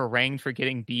gets harangued for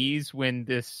getting B's when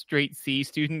the straight C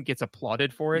student gets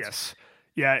applauded for it. Yes.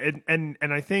 Yeah, and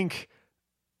I think,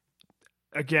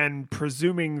 again,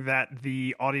 presuming that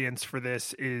the audience for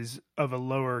this is of a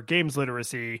lower games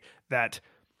literacy, that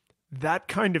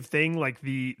kind of thing, like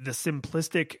the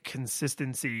simplistic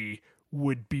consistency,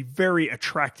 would be very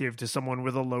attractive to someone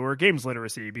with a lower games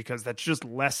literacy, because that's just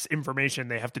less information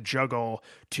they have to juggle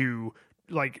to,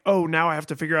 like, oh, now I have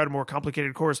to figure out a more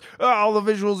complicated course. Oh, all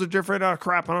the visuals are different. Oh,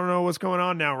 crap, I don't know what's going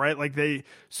on now, right? Like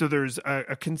so there's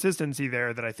a consistency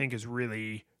there that I think is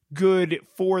really good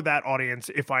for that audience,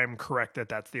 if I am correct that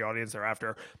that's the audience they're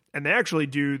after. And they actually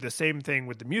do the same thing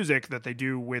with the music that they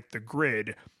do with the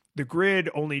grid. The grid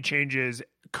only changes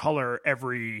color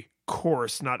every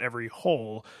course, not every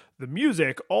hole. The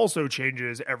music also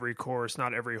changes every course,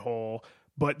 not every hole.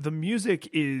 But the music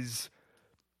is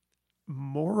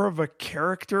more of a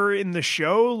character in the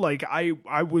show. Like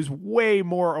I was way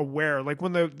more aware. Like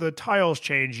when the tiles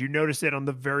change, you notice it on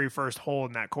the very first hole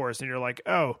in that course, and you're like,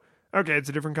 oh, okay, it's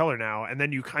a different color now. And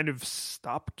then you kind of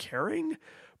stop caring.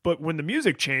 But when the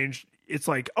music changed, it's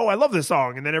like, oh, I love this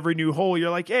song. And then every new hole, you're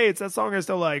like, hey, it's that song I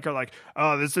still like. Or like,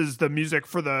 oh, this is the music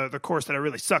for the course that I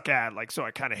really suck at. Like, so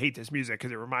I kind of hate this music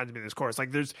because it reminds me of this course.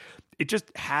 Like it just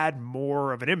had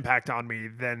more of an impact on me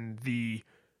than the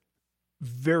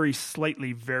very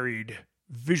slightly varied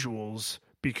visuals,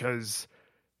 because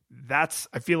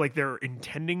I feel like they're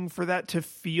intending for that to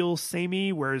feel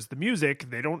samey, whereas the music,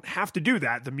 they don't have to do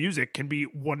that. The music can be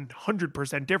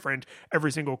 100% different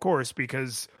every single course,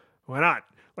 because why not?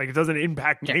 Like, it doesn't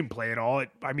impact gameplay at all. It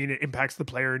impacts the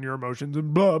player and your emotions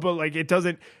and blah, but like it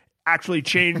doesn't actually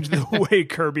change the way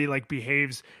Kirby like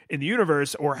behaves in the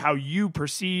universe, or how you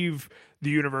perceive the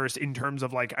universe in terms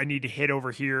of like, I need to hit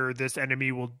over here, this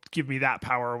enemy will give me that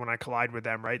power when I collide with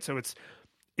them, right? So it's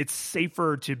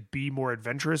safer to be more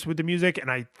adventurous with the music,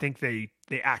 and I think they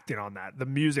acted on that. The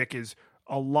music is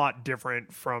a lot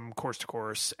different from course to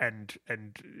course, and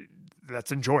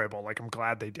that's enjoyable. Like, I'm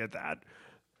glad they did that.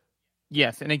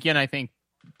 Yes, and again, I think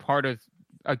part of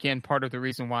the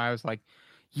reason why I was like,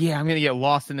 yeah, I'm going to get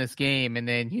lost in this game, and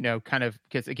then, kind of,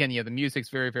 because again, the music's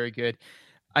very, very good.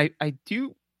 I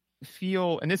do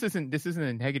feel, and this isn't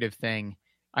a negative thing,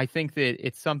 I think that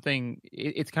it's something,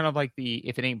 it's kind of like the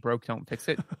if it ain't broke, don't fix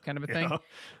it kind of a thing,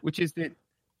 which is that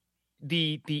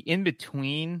the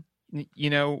in-between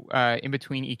in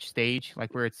between each stage,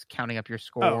 like where it's counting up your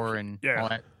score and all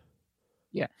that.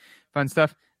 Yeah, fun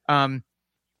stuff.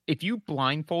 If you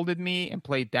blindfolded me and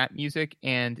played that music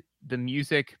and the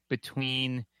music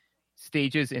between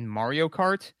stages in Mario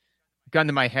Kart, gun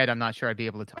to my head, I'm not sure I'd be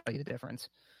able to tell you the difference.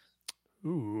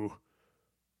 Ooh.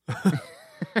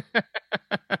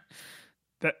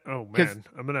 Oh man,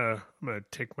 I'm gonna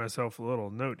take myself a little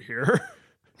note here.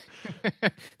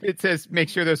 It says make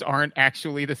sure those aren't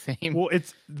actually the same. Well,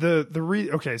 it's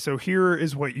okay, so here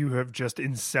is what you have just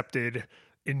incepted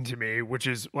into me, which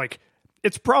is like,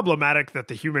 it's problematic that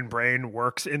the human brain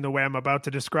works in the way I'm about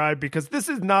to describe, because this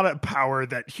is not a power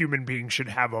that human beings should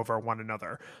have over one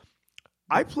another.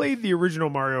 I played the original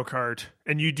Mario Kart,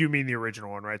 and you do mean the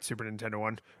original one, right? Super Nintendo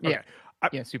one? Okay.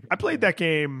 Yeah. Super. I played that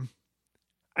game.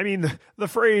 I mean, the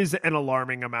phrase "an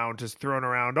alarming amount" is thrown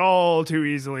around all too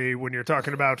easily when you're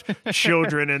talking about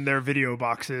children and their video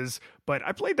boxes. But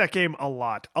I played that game a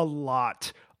lot,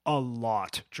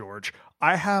 George.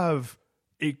 I have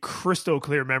a crystal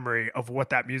clear memory of what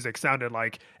that music sounded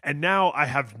like. And now I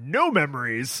have no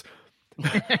memories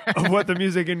of what the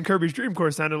music in Kirby's Dream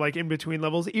Course sounded like in between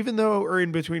levels, even though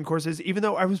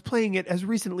I was playing it as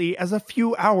recently as a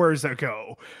few hours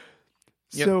ago.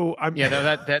 Yep. So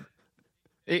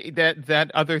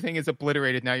that other thing is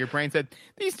obliterated now. Your brain said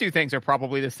these two things are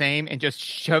probably the same and just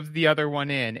shoved the other one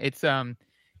in. It's kind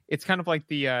of like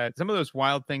the some of those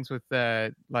wild things with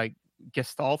like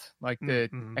Gestalt, like the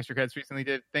Extra Credits recently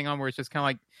did thing on, where it's just kind of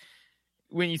like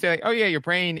when you say like, oh yeah, your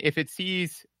brain, if it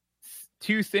sees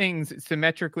two things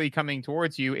symmetrically coming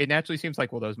towards you, it naturally seems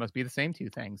like, well, those must be the same two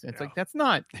things. And it's like, that's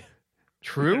not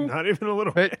true. Not even a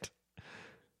little bit.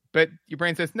 But your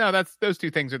brain says, no, those two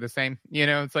things are the same.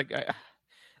 It's like, I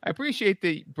appreciate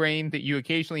the brain that you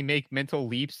occasionally make mental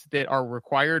leaps that are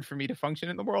required for me to function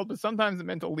in the world, but sometimes the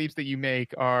mental leaps that you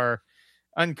make are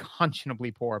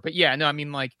unconscionably poor. But yeah, no, I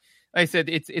mean, like I said,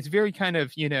 it's very kind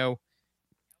of,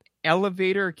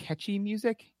 elevator catchy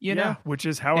music, know? Which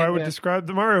is how I would describe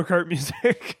the Mario Kart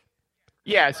music.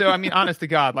 Yeah. So, I mean, honest to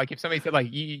God, like if somebody said like,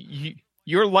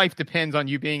 your life depends on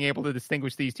you being able to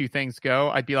distinguish these two things,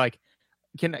 I'd be like,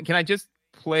 can I just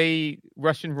play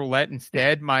Russian roulette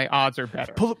instead? My odds are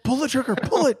better. Pull the trigger,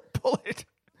 pull it.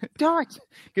 Darn.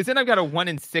 Because then I've got a 1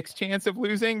 in 6 chance of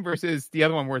losing versus the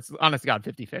other one where it's honest to God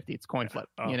 50-50. It's coin flip.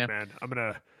 Oh man,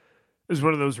 this is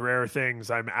one of those rare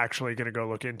things I'm actually gonna go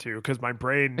look into, because my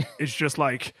brain is just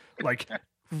like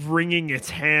wringing its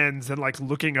hands and like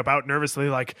looking about nervously,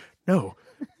 like no,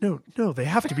 they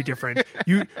have to be different.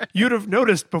 You'd have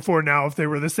noticed before now if they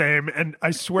were the same. And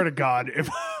I swear to God,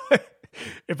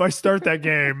 if I start that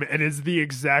game and it's the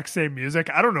exact same music,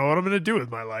 I don't know what I'm gonna do with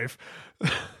my life.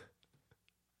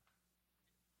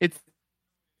 It's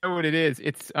what it is.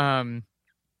 It's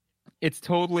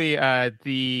totally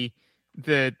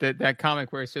that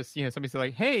comic where it's just somebody said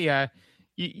like, hey,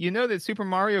 you know that Super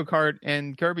Mario Kart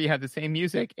and Kirby have the same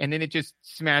music, and then it just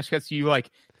smash cuts to you like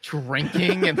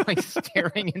drinking and like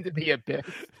staring into the abyss.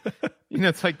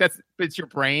 It's like it's your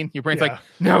brain. Your brain's like,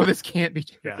 no, this can't be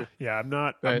true. Yeah. I'm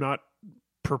not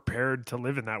prepared to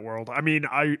live in that world. I mean,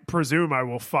 I presume I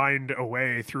will find a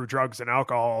way through drugs and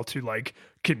alcohol to like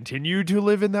continue to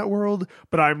live in that world,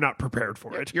 but I'm not prepared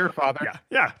for it. You're a father.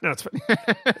 Yeah. No, it's fine.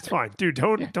 It's fine, dude.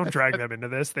 Don't drag them into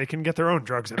this. They can get their own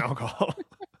drugs and alcohol.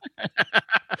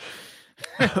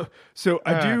 So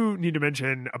I do need to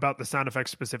mention about the sound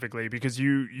effects specifically, because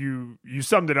you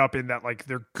summed it up in that like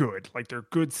they're good,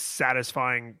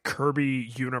 satisfying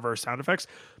Kirby universe sound effects.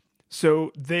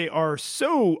 So they are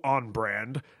so on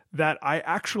brand that I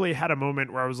actually had a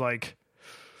moment where I was like,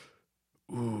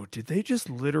 ooh, did they just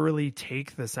literally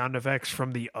take the sound effects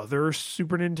from the other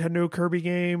Super Nintendo Kirby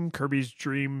game, Kirby's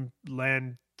Dream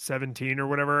Land 17 or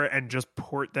whatever, and just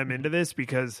port them into this?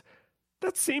 Because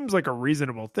that seems like a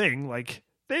reasonable thing. Like,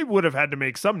 they would have had to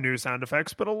make some new sound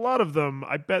effects, but a lot of them,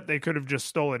 I bet they could have just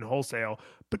stolen wholesale.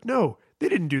 But no, they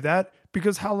didn't do that,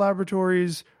 because HAL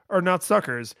Laboratories are not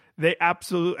suckers. They I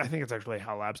think it's actually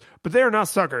HAL Labs, but they are not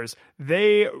suckers.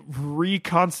 They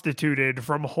reconstituted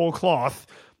from whole cloth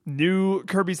new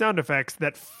Kirby sound effects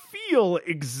that feel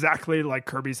exactly like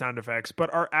Kirby sound effects,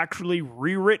 but are actually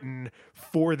rewritten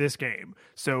for this game.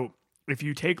 So if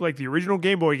you take like the original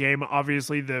Game Boy game,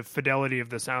 obviously the fidelity of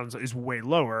the sounds is way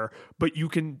lower, but you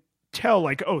can tell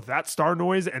like, oh, that star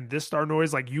noise and this star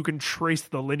noise, like you can trace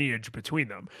the lineage between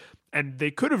them. And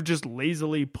they could have just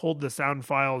lazily pulled the sound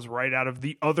files right out of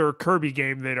the other Kirby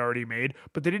game they'd already made,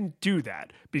 but they didn't do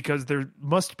that because there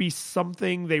must be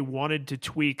something they wanted to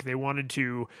tweak. They wanted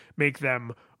to make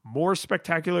them more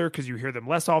spectacular because you hear them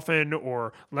less often,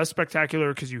 or less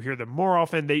spectacular because you hear them more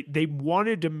often. They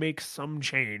wanted to make some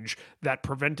change that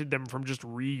prevented them from just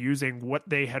reusing what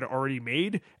they had already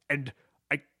made. And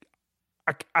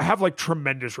I have like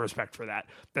tremendous respect for that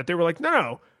they were like,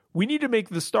 no, we need to make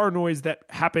the star noise that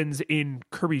happens in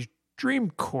Kirby's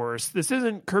Dream Course. This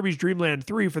isn't Kirby's Dream Land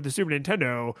 3 for the Super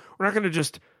Nintendo. We're not going to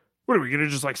just, what are we going to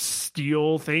just like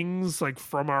steal things like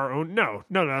from our own? No,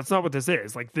 that's not what this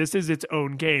is. Like, this is its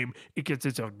own game. It gets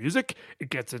its own music. It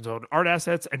gets its own art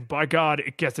assets. And by God,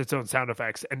 it gets its own sound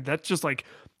effects. And that's just like,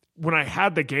 when I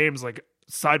had the games like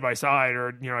side by side,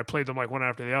 or, you know, I played them like one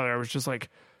after the other, I was just like,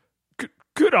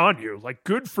 good on you. Like,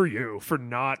 good for you for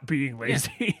not being lazy.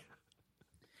 Yeah.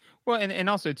 Well, and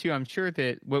also too, I'm sure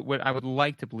that what I would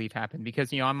like to believe happened,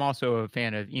 because, you know, I'm also a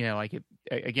fan of, you know, like,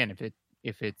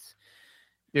 if it's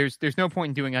there's no point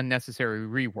in doing unnecessary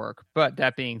rework. But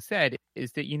that being said,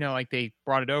 is that, you know, like, they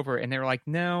brought it over and they were like,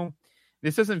 no,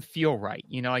 this doesn't feel right.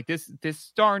 You know, like, this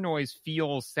star noise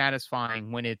feels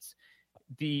satisfying when it's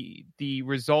the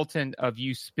resultant of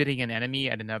you spitting an enemy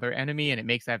at another enemy, and it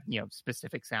makes that, you know,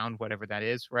 specific sound, whatever that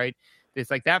is, right? It's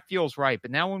like, that feels right.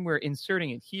 But now when we're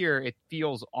inserting it here, it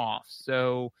feels off.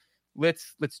 So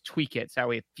let's tweak it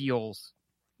so it feels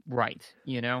right,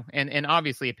 you know? And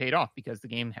obviously it paid off, because the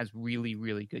game has really,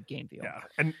 really good game feel.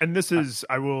 Yeah. And this is,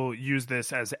 I will use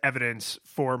this as evidence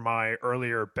for my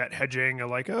earlier bet hedging,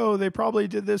 like, oh, they probably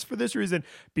did this for this reason,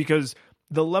 because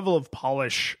the level of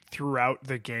polish throughout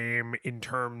the game in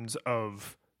terms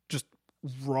of just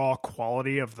raw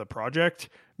quality of the project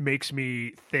makes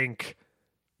me think,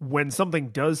 when something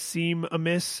does seem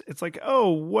amiss, it's like,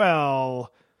 oh,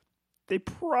 well, they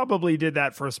probably did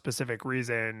that for a specific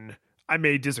reason. I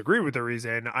may disagree with the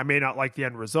reason. I may not like the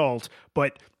end result,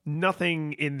 but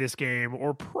nothing in this game,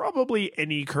 or probably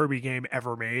any Kirby game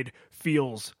ever made,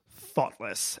 feels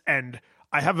thoughtless. And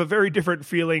I have a very different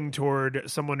feeling toward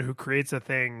someone who creates a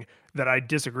thing that I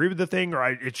disagree with the thing, or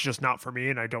it's just not for me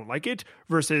and I don't like it,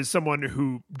 versus someone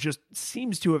who just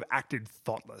seems to have acted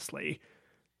thoughtlessly.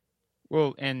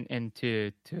 Well, and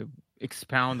to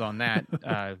expound on that,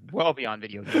 well beyond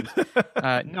video games,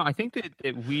 no, I think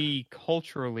that we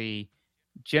culturally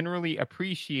generally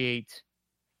appreciate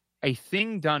a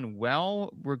thing done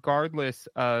well, regardless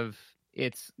of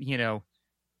its, you know,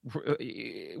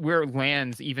 where it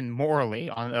lands, even morally,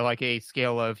 on like a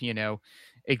scale of, you know,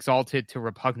 exalted to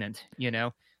repugnant. You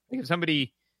know, like, if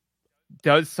somebody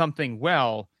does something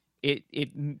well,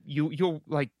 you'll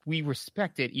like, we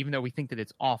respect it even though we think that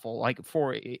it's awful. Like,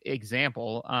 for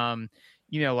example,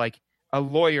 you know, like a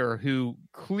lawyer who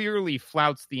clearly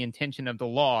flouts the intention of the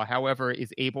law, however,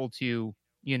 is able to,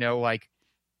 you know, like,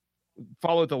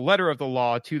 follow the letter of the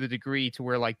law to the degree to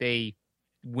where, like, they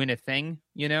win a thing,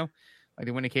 you know, like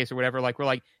they win a case or whatever. Like, we're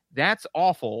like, that's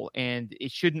awful and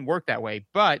it shouldn't work that way,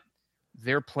 but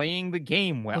they're playing the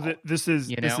game well. This is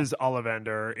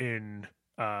Ollivander in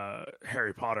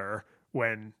Harry Potter,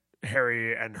 when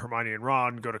Harry and Hermione and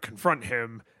Ron go to confront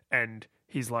him, and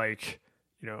he's like,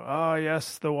 you know, oh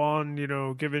yes, the wand, you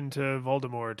know, given to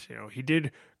Voldemort, you know, he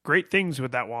did great things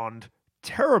with that wand,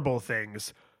 terrible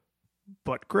things,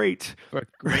 but great.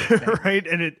 Right?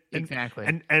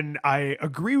 Exactly. And I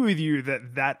agree with you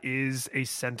that is a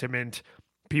sentiment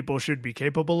people should be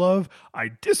capable of.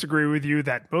 I disagree with you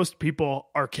that most people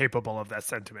are capable of that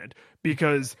sentiment,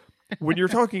 because when you're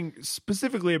talking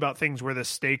specifically about things where the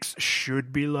stakes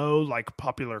should be low, like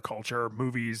popular culture,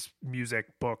 movies, music,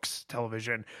 books,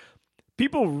 television,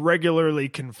 people regularly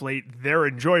conflate their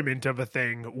enjoyment of a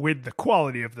thing with the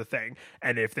quality of the thing.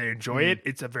 And if they enjoy it,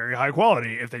 it's a very high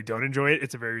quality. If they don't enjoy it,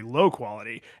 it's a very low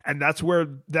quality. And that's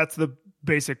the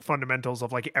basic fundamentals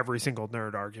of like every single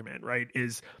nerd argument, right?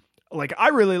 Is like, I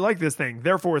really like this thing,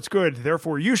 therefore it's good,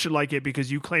 therefore you should like it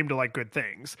because you claim to like good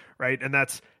things, right? And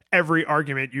that's every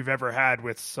argument you've ever had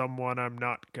with someone I'm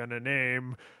not gonna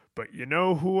name, but you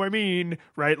know who I mean,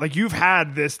 right? Like, you've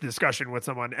had this discussion with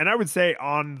someone, and I would say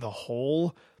on the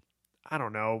whole, I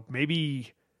don't know,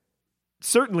 maybe,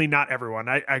 certainly not everyone.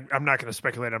 I'm not going to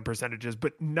speculate on percentages,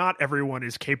 but not everyone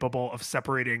is capable of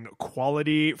separating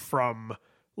quality from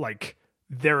like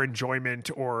their enjoyment,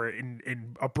 or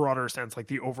in a broader sense, like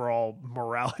the overall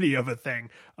morality of a thing.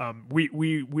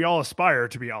 We all aspire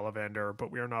to be Ollivander,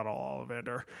 but we are not all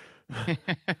Ollivander.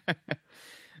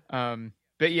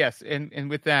 But yes, and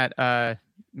with that,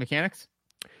 mechanics?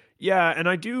 Yeah, and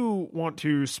I do want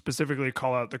to specifically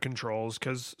call out the controls,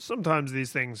 because sometimes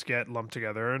these things get lumped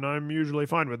together, and I'm usually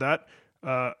fine with that.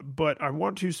 But I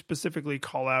want to specifically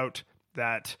call out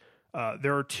that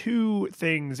there are two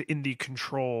things in the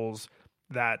controls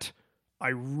that I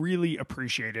really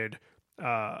appreciated.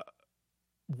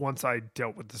 once I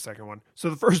dealt with the second one. So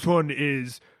the first one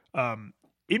is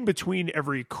in between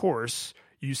every course,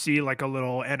 you see like a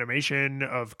little animation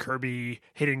of Kirby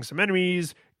hitting some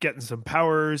enemies, getting some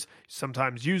powers,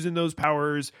 sometimes using those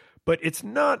powers. But it's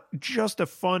not just a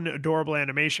fun, adorable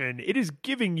animation. It is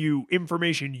giving you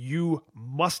information you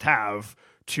must have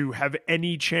to have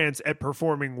any chance at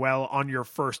performing well on your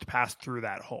first pass through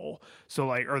that hole. So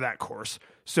like, or that course.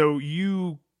 So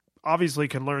you obviously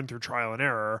can learn through trial and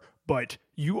error, but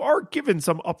you are given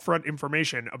some upfront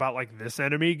information about like this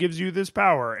enemy gives you this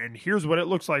power and here's what it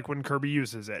looks like when Kirby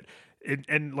uses it.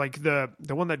 And like the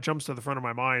one that jumps to the front of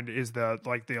my mind is the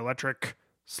electric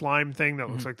slime thing that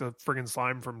looks like the friggin'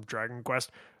 slime from Dragon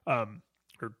Quest, or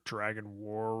Dragon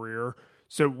Warrior.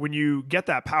 So when you get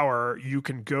that power, you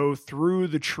can go through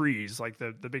the trees, like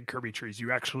the big Kirby trees.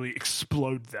 You actually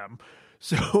explode them.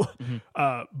 So,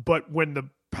 but when the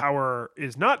power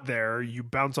is not there, you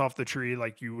bounce off the tree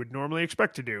like you would normally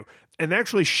expect to do. And they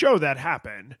actually show that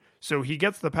happen. So he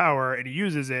gets the power and he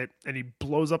uses it and he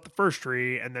blows up the first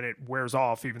tree and then it wears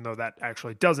off, even though that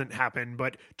actually doesn't happen.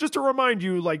 But just to remind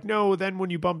you, like, no, then when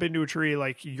you bump into a tree,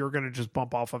 like you're going to just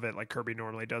bump off of it like Kirby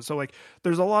normally does. So like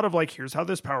there's a lot of like, here's how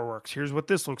this power works. Here's what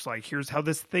this looks like. Here's how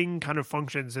this thing kind of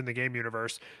functions in the game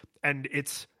universe. And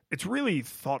it's really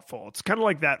thoughtful. It's kind of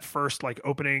like that first like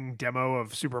opening demo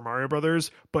of Super Mario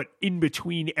Brothers, but in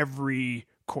between every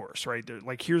course, right?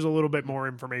 Like here's a little bit more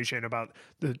information about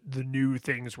the new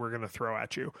things we're going to throw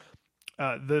at you.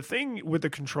 The thing with the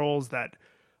controls that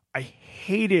I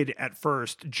hated at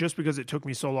first, just because it took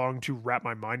me so long to wrap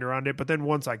my mind around it, but then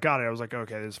once I got it, I was like,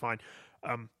 okay, this is fine.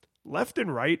 Left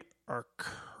and right are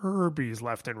Kirby's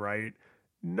left and right,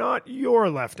 not your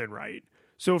left and right.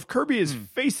 So if Kirby is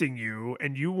facing you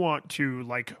and you want to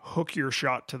like hook your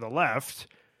shot to the left,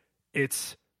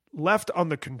 it's left on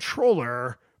the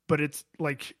controller, but it's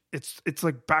like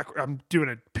back. I'm doing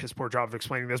a piss poor job of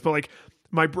explaining this, but like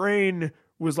my brain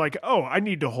was like, oh, I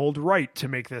need to hold right to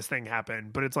make this thing happen.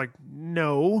 But it's like,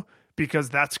 no, because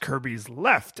that's Kirby's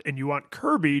left and you want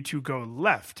Kirby to go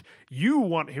left. You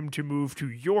want him to move to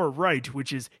your right,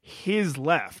 which is his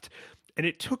left. And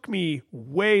it took me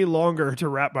way longer to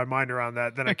wrap my mind around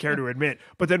that than I care to admit.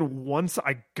 But then once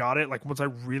I got it, like once I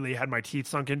really had my teeth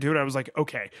sunk into it, I was like,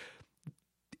 okay,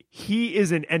 he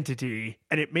is an entity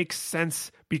and it makes sense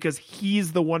because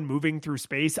he's the one moving through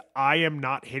space. I am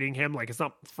not hitting him. Like it's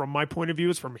not from my point of view,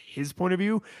 it's from his point of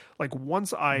view. Like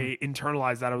once I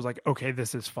internalized that, I was like, okay,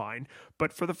 this is fine.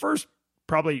 But for the first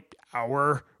probably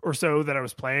hour or so that I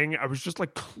was playing, I was just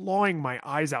like clawing my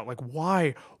eyes out. Like,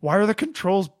 why are the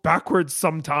controls backwards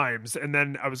sometimes? And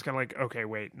then I was kind of like, okay,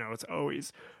 wait, no, it's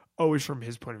always from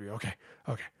his point of view.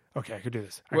 Okay, I could do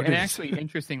this. Well, and actually,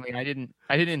 interestingly, I didn't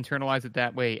internalize it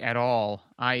that way at all.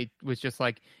 I was just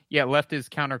like, yeah, left is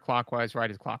counterclockwise,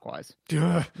 right is clockwise.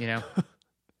 Duh. You know?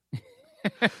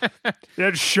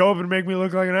 Yeah, just show up and make me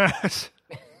look like an ass.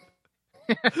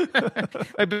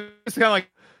 It's kind of like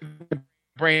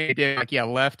brain did, like, yeah,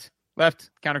 left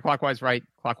counterclockwise, right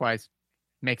clockwise,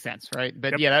 makes sense, right?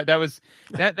 But yeah,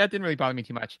 that didn't really bother me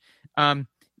too much.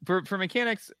 For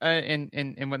mechanics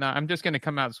and whatnot, I'm just going to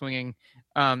come out swinging.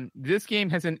 This game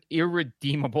has an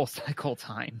irredeemable cycle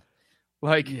time.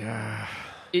 Like, yeah,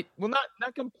 it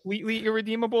not completely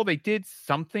irredeemable. They did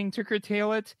something to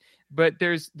curtail it, but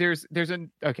there's an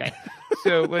okay.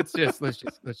 So let's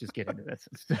just get into this.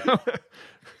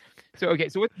 So okay,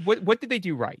 so what did they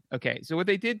do right? Okay, so what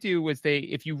they did do was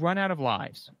if you run out of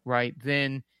lives, right,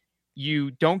 then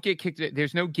you don't get kicked.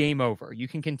 There's no game over. You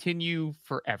can continue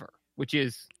forever, which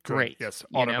is great. Yes,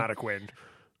 automatic win.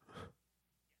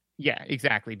 Yeah,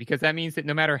 exactly, because that means that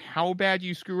no matter how bad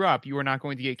you screw up, you are not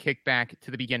going to get kicked back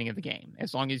to the beginning of the game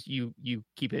as long as you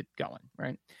keep it going,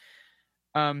 right?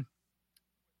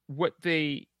 What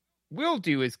they will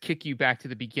do is kick you back to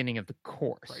the beginning of the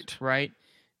course, right?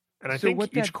 And I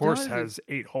think each course has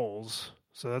 8 holes,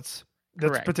 so that's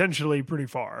potentially pretty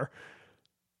far.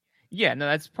 Yeah, no,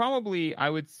 that's probably,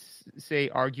 I would say,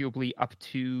 arguably up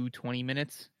to 20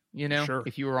 minutes. You know, sure.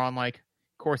 If you were on like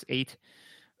course 8,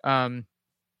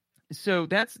 so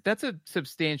that's a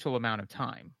substantial amount of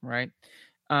time, right?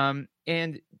 And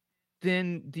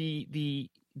then the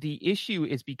issue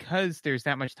is because there's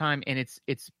that much time, and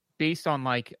it's based on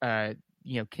like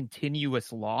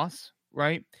continuous loss,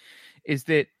 right? Is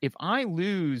that if I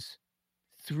lose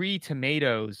 3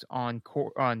 tomatoes on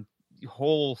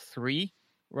hole 3,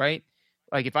 right?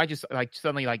 Like if I just like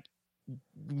suddenly like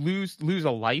lose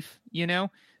a life, you know,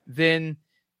 then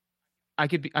I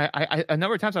could be. I a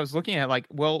number of times I was looking at like,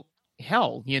 well,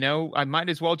 hell, you know, I might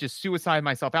as well just suicide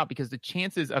myself out because the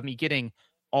chances of me getting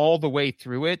all the way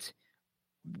through it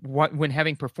when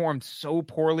having performed so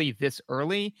poorly this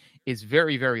early is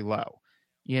very, very low,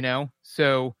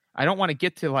 So I don't want to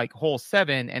get to like hole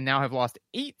 7 and now have lost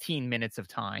 18 minutes of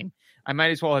time. I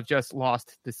might as well have just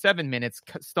lost the 7 minutes,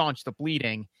 staunch the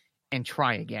bleeding, and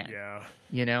try again.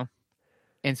 Yeah.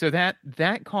 And so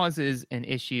that causes an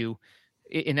issue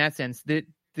in that sense. That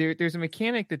there's a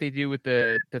mechanic that they do with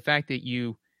the fact that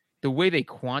the way they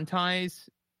quantize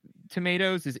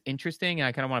tomatoes is interesting, and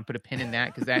I kind of want to put a pin in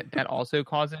that because that also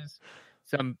causes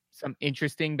some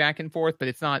interesting back and forth, but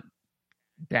it's not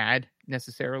bad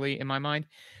necessarily in my mind.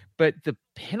 But the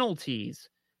penalties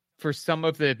for some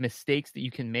of the mistakes that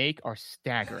you can make are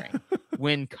staggering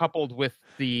when coupled with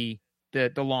the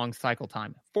long cycle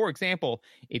time. For example,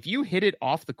 if you hit it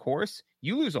off the course,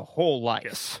 you lose a whole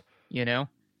life. Yes.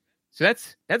 So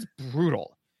that's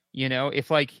brutal. If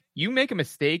like you make a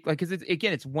mistake, like, cause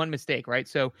it's one mistake, right?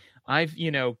 So I've,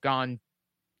 gone,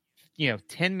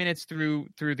 10 minutes through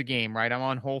the game, right? I'm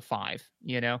on hole 5,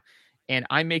 and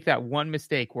I make that one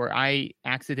mistake where I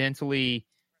accidentally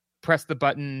press the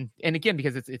button. And again,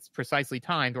 because it's precisely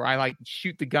timed, where I like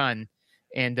shoot the gun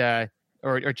and,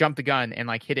 or jump the gun and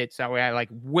like hit it. So that way I like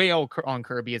wail on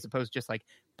Kirby as opposed to just like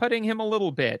putting him a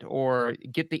little bit or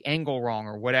get the angle wrong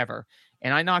or whatever.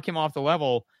 And I knock him off the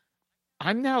level.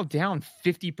 I'm now down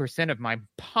 50% of my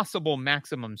possible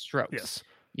maximum strokes.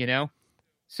 Yes.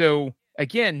 So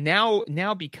again,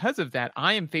 now because of that,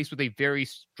 I am faced with a very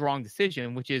strong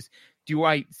decision, which is,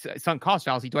 sunk cost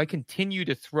fallacy, do I continue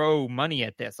to throw money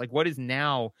at this? Like, what is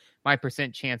now my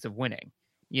percent chance of winning?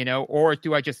 Or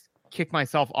do I just kick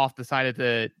myself off the side of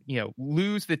the,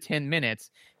 lose the 10 minutes,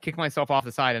 kick myself off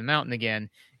the side of the mountain again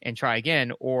and try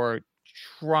again, or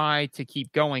try to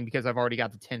keep going because I've already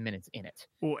got the 10 minutes in it.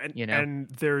 Well, and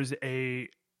there's a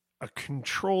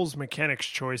controls mechanics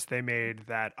choice they made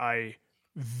that I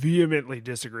vehemently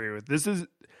disagree with. This is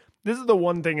the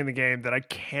one thing in the game that I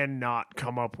cannot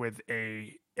come up with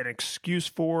an excuse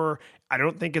for. I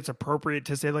don't think it's appropriate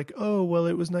to say like, oh, well,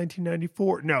 it was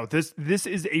 1994. No, this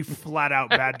is a flat out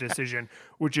bad decision,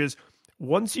 which is,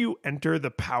 once you enter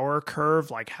the power curve,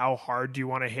 like how hard do you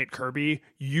want to hit Kirby,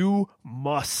 you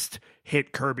must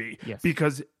hit Kirby. Yes.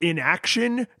 Because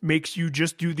inaction makes you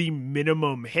just do the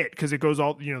minimum hit, because it goes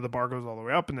all, the bar goes all the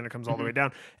way up and then it comes all the way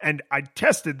down. And I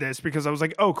tested this because I was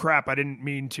like, oh crap, I didn't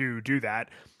mean to do that.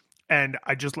 And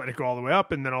I just let it go all the way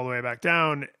up and then all the way back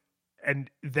down.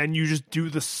 And then you just do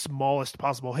the smallest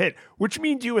possible hit, which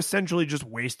means you essentially just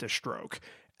waste a stroke.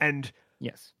 And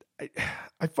yes,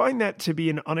 I find that to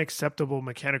be an unacceptable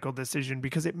mechanical decision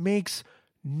because it makes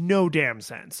no damn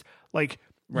sense. Like,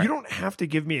 right. You don't have to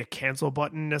give me a cancel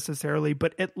button necessarily,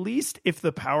 but at least if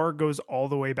the power goes all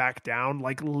the way back down,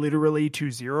 like literally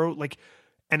to 0, like,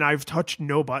 and I've touched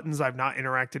no buttons, I've not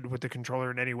interacted with the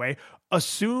controller in any way,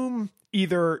 assume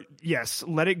either, yes,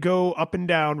 let it go up and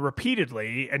down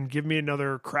repeatedly and give me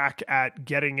another crack at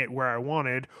getting it where I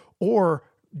wanted, or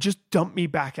just dump me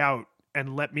back out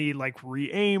and let me like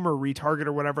re-aim or retarget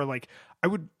or whatever. Like, I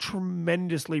would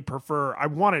tremendously prefer, I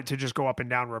want it to just go up and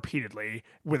down repeatedly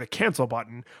with a cancel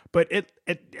button, but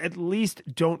at least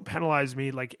don't penalize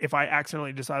me. Like, if I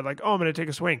accidentally decide like, oh, I'm going to take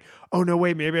a swing. Oh, no,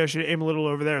 wait, maybe I should aim a little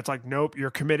over there. It's like, nope, you're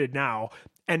committed now.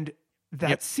 And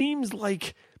that seems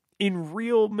like in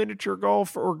real miniature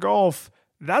golf or golf,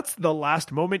 that's the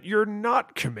last moment you're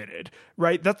not committed,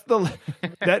 right? That's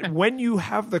that when you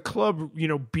have the club,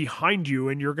 behind you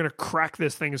and you're going to crack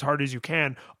this thing as hard as you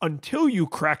can, until you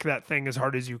crack that thing as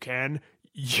hard as you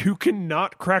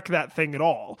cannot crack that thing at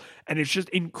all. And it's just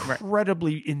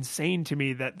incredibly insane to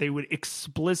me that they would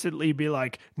explicitly be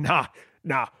like, nah,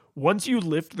 once you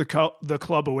lift the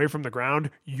club away from the ground,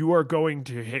 you are going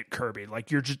to hit Kirby. Like,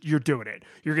 you're doing it.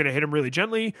 You're going to hit him really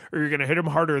gently, or you're going to hit him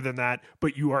harder than that,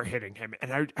 but you are hitting him.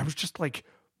 And I was just like,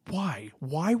 why?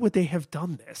 Why would they have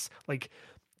done this? Like,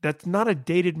 that's not a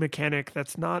dated mechanic.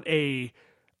 That's not a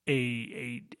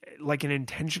like an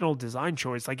intentional design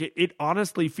choice. Like, it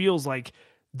honestly feels like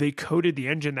they coded the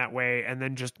engine that way and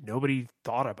then just nobody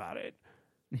thought about it.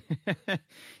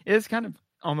 It's kind of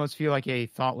almost feel like a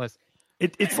thoughtless.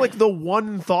 It's like the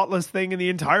one thoughtless thing in the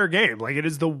entire game. Like, it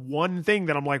is the one thing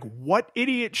that I'm like, what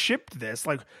idiot shipped this?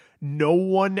 Like, no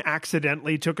one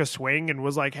accidentally took a swing and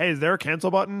was like, hey, is there a cancel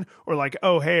button? Or like,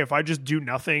 oh, hey, if I just do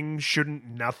nothing, shouldn't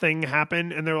nothing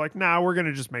happen? And they're like, nah, we're going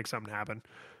to just make something happen.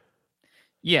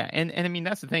 Yeah. And I mean,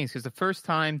 that's the thing, because the first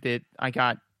time that I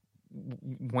got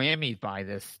whammied by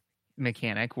this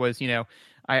mechanic was,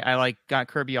 I like got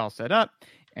Kirby all set up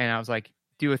and I was like,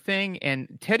 do a thing,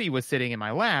 and Teddy was sitting in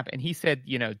my lap and he said,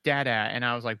 dada, and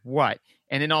I was like, what?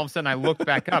 And then all of a sudden I looked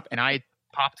back up and I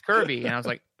popped Kirby and I was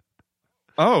like,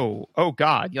 oh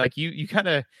God, like you kind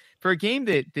of for a game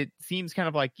that seems kind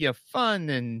of like, fun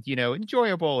and,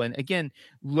 enjoyable, and again,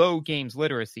 low games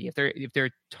literacy. If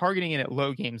they're targeting it at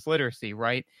low games literacy,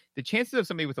 right? The chances of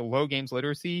somebody with a low games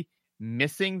literacy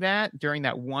missing that during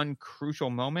that one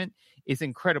crucial moment is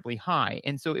incredibly high.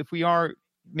 And so if we are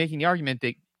making the argument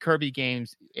that Kirby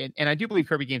games, and I do believe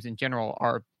Kirby games in general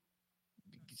are,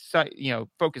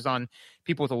 focused on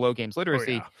people with a low games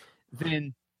literacy,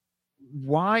 then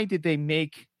why did they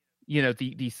make,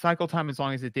 the cycle time as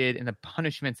long as it did and the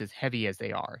punishments as heavy as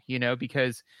they are?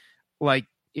 Because like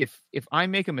if I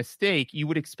make a mistake, you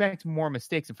would expect more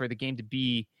mistakes and for the game to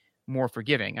be more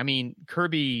forgiving. I mean,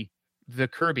 Kirby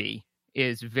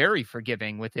is very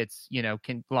forgiving with its,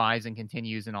 lives and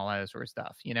continues and all that sort of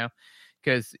stuff,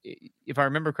 because if I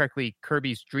remember correctly,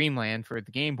 Kirby's Dream Land for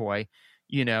the Game Boy,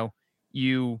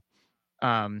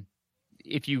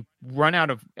 if you run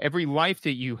out of every life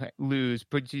that you lose,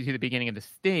 puts you to the beginning of the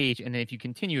stage, and then if you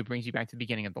continue, it brings you back to the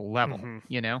beginning of the level.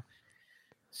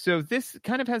 So this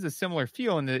kind of has a similar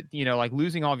feel in that, like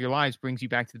losing all of your lives brings you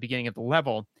back to the beginning of the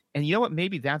level. And you know what?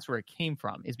 Maybe that's where it came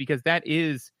from, is because that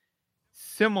is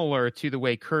similar to the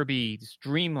way Kirby's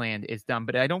Dream Land is done,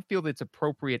 but I don't feel that it's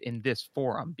appropriate in this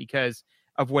forum because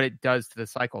of what it does to the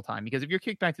cycle time. Because if you're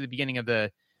kicked back to the beginning of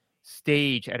the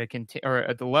stage or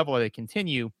at the level that it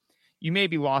continue, you may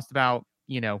be lost about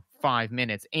 5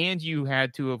 minutes, and you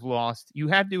had to have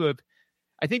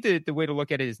I think that the way to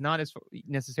look at it is not as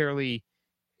necessarily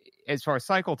as far as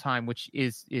cycle time, which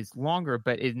is longer,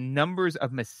 but in numbers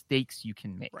of mistakes you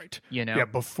can make, right? Yeah,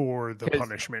 before the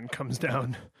punishment comes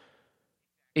down.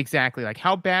 Exactly. Like,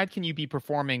 how bad can you be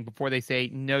performing before they say,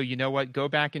 no, you know what, go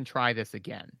back and try this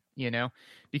again,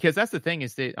 because that's the thing,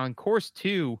 is that on course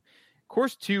 2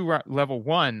 level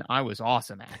 1, I was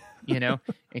awesome at, and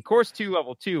course 2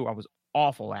 level 2, I was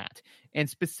awful at. And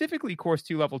specifically course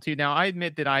 2 level 2. Now I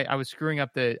admit that I was screwing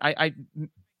up I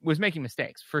was making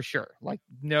mistakes for sure. Like,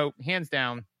 no, hands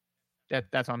down,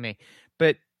 that's on me.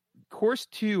 But course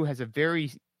 2 has a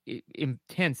very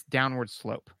intense downward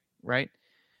slope, right?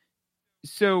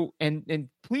 So, and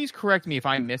please correct me if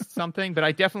I missed something, but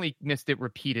I definitely missed it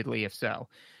repeatedly if so,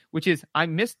 which is I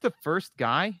missed the first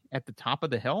guy at the top of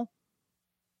the hill.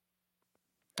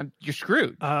 You're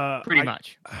screwed, pretty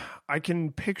much. I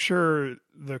can picture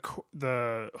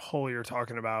the hole you're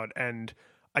talking about, and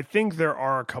I think there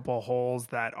are a couple of holes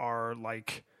that are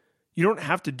like, you don't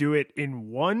have to do it in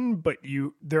one, but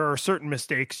there are certain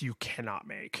mistakes you cannot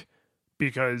make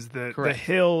because the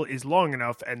hill is long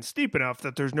enough and steep enough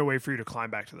that there's no way for you to climb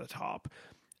back to the top.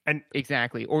 And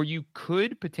exactly. Or you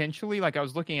could potentially, like I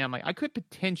was looking at, I could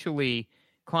potentially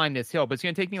climb this hill, but it's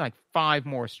going to take me like 5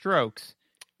 more strokes.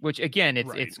 Which again,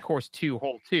 it's course 2,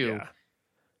 hole 2. Yeah.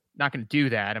 Not going to do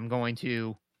that. I'm going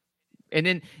to, and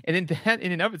then that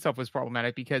in and of itself was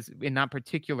problematic because in that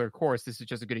particular course, this is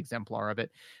just a good exemplar of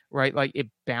it, right? Like, it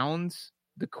bounds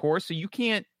the course, so you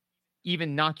can't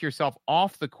even knock yourself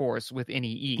off the course with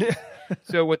any ease.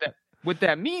 So what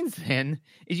that means then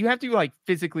is you have to like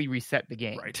physically reset the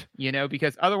game, right?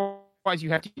 Because otherwise you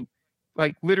have to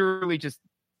like literally just.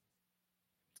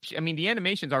 I mean, the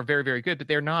animations are very, very good, but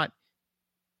they're not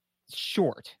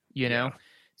short,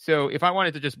 So if I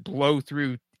wanted to just blow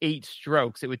through 8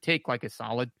 strokes, it would take like a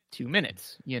solid 2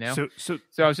 minutes, So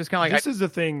I was just kind of like, this is the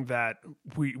thing that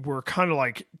we're kind of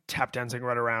like tap dancing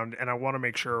right around, and I want to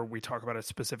make sure we talk about it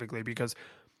specifically because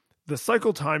the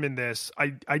cycle time in this,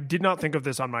 I did not think of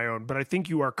this on my own, but I think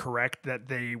you are correct that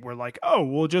they were like, oh,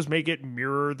 we'll just make it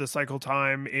mirror the cycle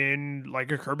time in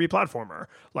like a Kirby platformer.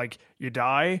 Like, you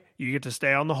die, you get to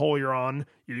stay on the hole you're on,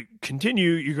 you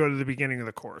continue, you go to the beginning of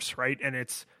the course, right? And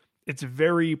it's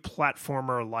very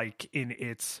platformer-like in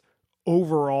its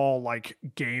overall like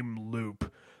game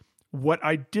loop. What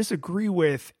I disagree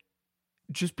with,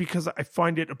 just because I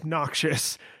find it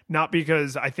obnoxious, not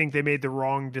because I think they made the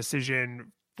wrong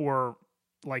decision for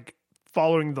like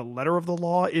following the letter of the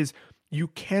law, is you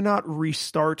cannot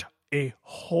restart a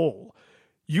hole.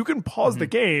 You can pause the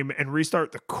game and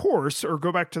restart the course or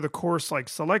go back to the course like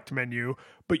select menu,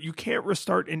 but you can't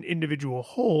restart an individual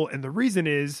hole. And the reason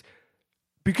is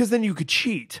because then you could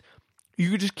cheat.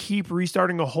 You could just keep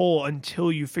restarting a hole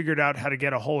until you figured out how to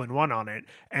get a hole in one on it.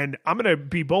 And I'm going to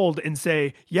be bold and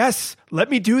say, yes, let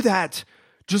me do that.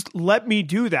 Just let me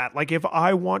do that. Like, if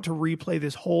I want to replay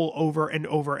this hole over and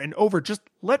over and over, just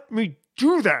let me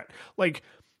do that. Like,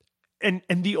 and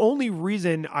the only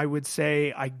reason I would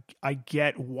say I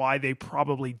get why they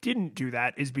probably didn't do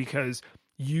that is because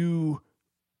you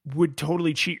would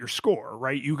totally cheat your score,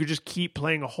 right? You could just keep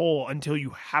playing a hole until you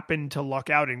happen to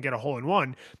luck out and get a hole in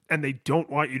one. And they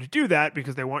don't want you to do that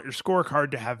because they want your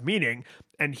scorecard to have meaning.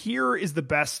 And here is the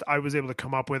best I was able to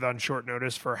come up with on short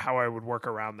notice for how I would work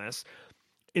around this.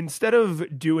 Instead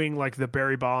of doing like the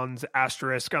Barry Bonds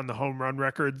asterisk on the home run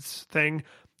records thing,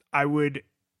 I would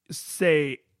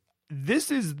say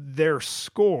this is their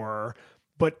score,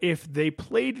 but if they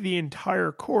played the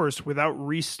entire course without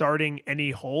restarting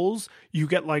any holes, you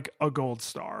get like a gold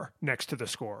star next to the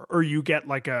score, or you get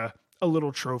like a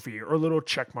little trophy or a little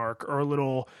check mark or a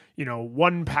little,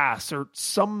 one pass or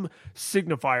some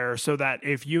signifier, so that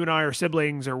if you and I are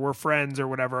siblings or we're friends or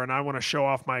whatever, and I want to show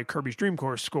off my Kirby's Dream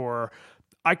Course score,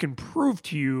 I can prove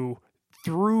to you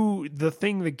through the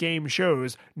thing the game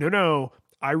shows, no,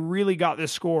 I really got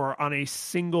this score on a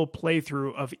single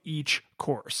playthrough of each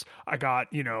course. I got,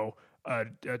 a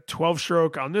 12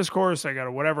 stroke on this course, I got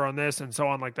a whatever on this, and so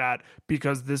on like that,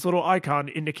 because this little icon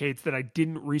indicates that I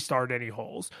didn't restart any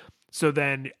holes. So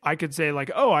then I could say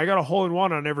like, oh, I got a hole in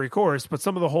one on every course, but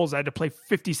some of the holes I had to play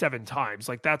 57 times.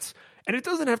 Like that's, and it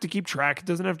doesn't have to keep track. It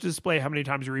doesn't have to display how many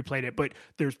times you replayed it, but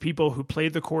there's people who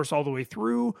played the course all the way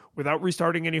through without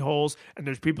restarting any holes. And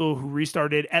there's people who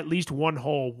restarted at least one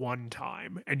hole one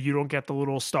time, and you don't get the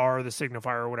little star or the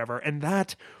signifier or whatever. And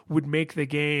that would make the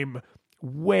game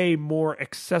way more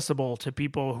accessible to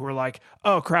people who are like,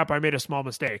 oh crap, I made a small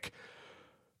mistake.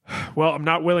 Well, I'm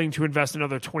not willing to invest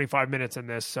another 25 minutes in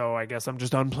this, so I guess I'm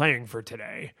just done playing for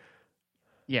today.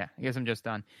 Yeah, I guess I'm just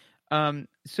done.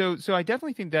 So I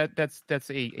definitely think that's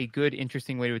a good,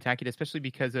 interesting way to attack it, especially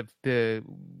because of the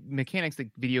mechanics that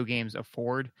video games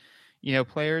afford,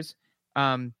 players.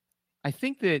 I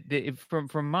think that if,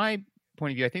 from my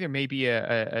point of view, I think there may be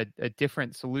a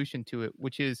different solution to it,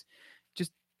 which is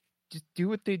just do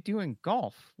what they do in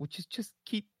golf, which is just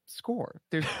keep score.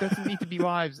 There doesn't need to be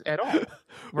lives at all,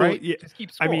 right? Well, yeah, just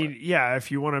keep score. I mean, yeah, if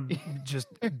you want to just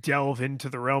delve into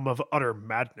the realm of utter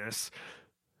madness.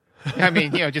 I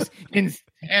mean, just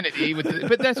insanity.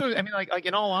 But that's what I mean. Like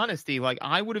in all honesty, like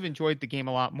I would have enjoyed the game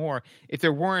a lot more if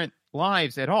there weren't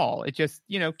lives at all. It just,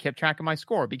 kept track of my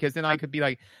score, because then I could be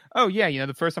like, oh yeah,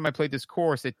 the first time I played this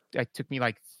course, it took me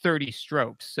like 30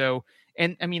 strokes. So,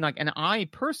 and I mean, like, and I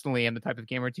personally am the type of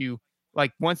gamer to,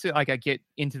 like, once I get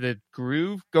into the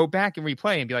groove, go back and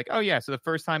replay and be like, oh yeah, so the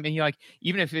first time, and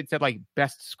even if it said like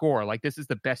best score, like this is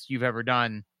the best you've ever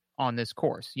done on this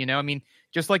course, I mean,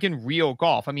 just like in real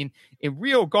golf. I mean, in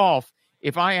real golf,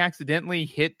 if I accidentally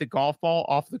hit the golf ball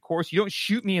off the course, you don't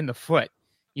shoot me in the foot,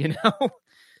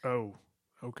 Oh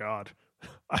God.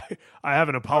 I have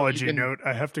an apology note.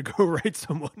 I have to go write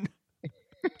someone.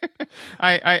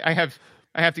 I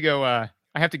have to go.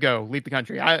 I have to go leave the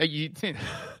country.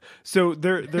 So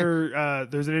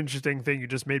there's an interesting thing you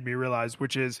just made me realize,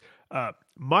 which is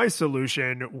my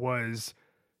solution was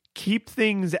keep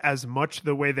things as much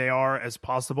the way they are as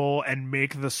possible and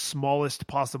make the smallest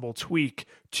possible tweak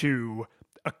to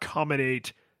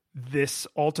accommodate this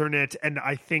alternate and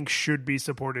I think should be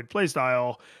supported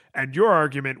playstyle. And your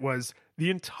argument was the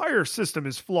entire system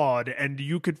is flawed and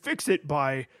you could fix it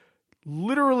by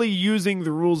literally using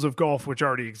the rules of golf which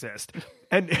already exist.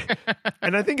 And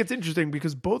I think it's interesting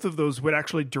because both of those would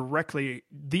actually directly,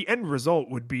 the end result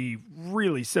would be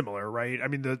really similar, right? I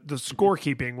mean, the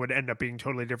scorekeeping would end up being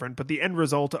totally different, but the end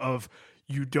result of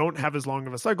you don't have as long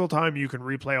of a cycle time, you can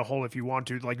replay a hole if you want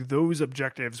to, like those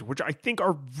objectives, which I think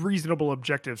are reasonable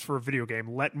objectives for a video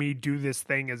game. Let me do this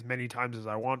thing as many times as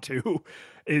I want to,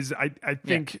 is I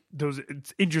think those,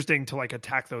 it's interesting to like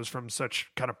attack those from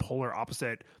such kind of polar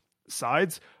opposite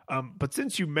sides. But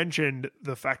since you mentioned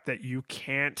the fact that you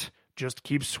can't just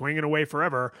keep swinging away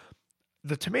forever,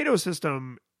 the tomato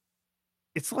system,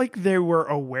 it's like they were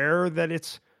aware that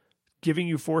it's giving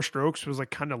you 4 strokes was like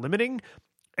kind of limiting.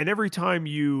 And every time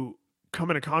you come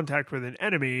into contact with an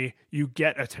enemy, you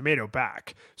get a tomato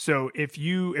back. So if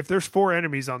there's 4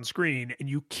 enemies on screen and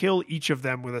you kill each of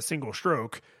them with a single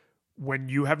stroke, when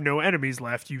you have no enemies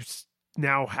left, you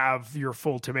now have your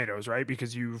full tomatoes, right?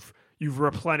 Because you've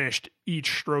replenished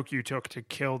each stroke you took to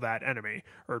kill that enemy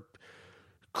or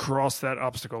cross that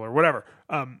obstacle or whatever.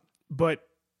 But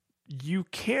you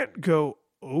can't go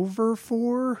over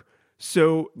 4.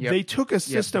 So they took a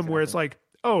system where it's like,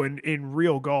 oh, in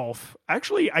real golf,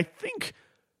 actually, I think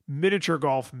miniature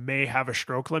golf may have a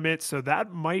stroke limit. So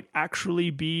that might actually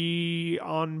be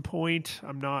on point.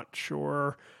 I'm not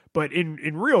sure. But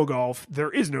in real golf,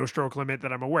 there is no stroke limit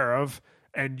that I'm aware of.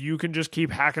 And you can just keep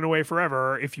hacking away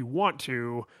forever if you want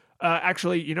to.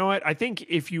 Actually, you know what? I think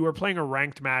if you are playing a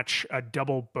ranked match, a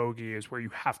double bogey is where you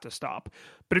have to stop.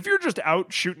 But if you're just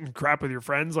out shooting crap with your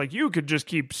friends, like you could just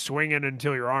keep swinging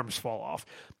until your arms fall off.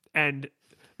 And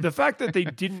the fact that they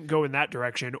didn't go in that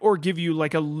direction or give you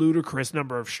like a ludicrous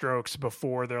number of strokes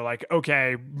before they're like,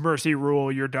 okay, mercy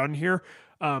rule, you're done here.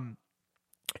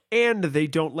 And they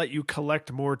don't let you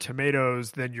collect more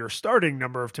tomatoes than your starting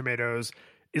number of tomatoes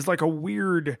is like a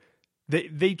weird.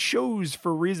 They chose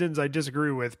for reasons I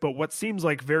disagree with, but what seems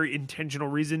like very intentional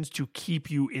reasons to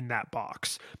keep you in that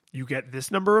box. You get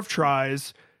this number of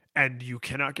tries and you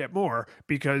cannot get more,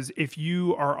 because if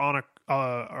you are on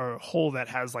a hole that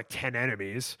has like 10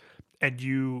 enemies and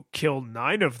you kill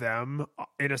 9 of them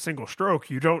in a single stroke,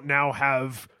 you don't now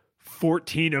have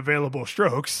 14 available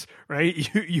strokes, right?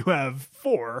 You have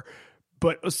 4.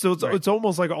 But so it's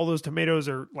almost like all those tomatoes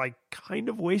are like kind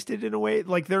of wasted in a way.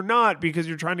 Like they're not, because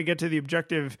you're trying to get to the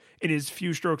objective in as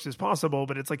few strokes as possible.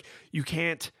 But it's like you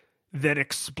can't then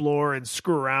explore and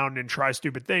screw around and try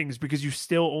stupid things because you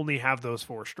still only have those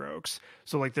 4 strokes.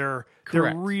 So like they're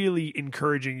really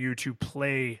encouraging you to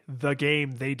play the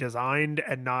game they designed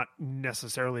and not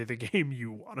necessarily the game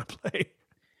you want to play.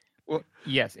 Well,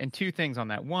 yes, and 2 things on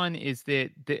that. One is that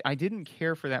I didn't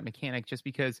care for that mechanic just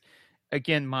because,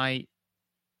 again,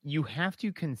 you have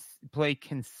to play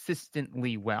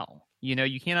consistently well. You know,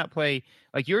 you cannot play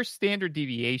like your standard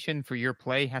deviation for your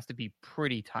play has to be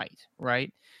pretty tight,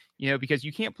 right? You know, because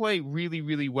you can't play really,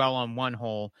 really well on one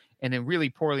hole and then really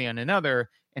poorly on another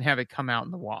and have it come out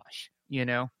in the wash. You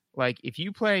know, like if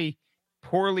you play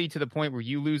poorly to the point where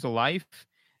you lose a life,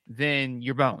 then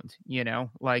you're boned, you know,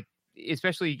 like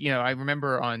especially, you know, I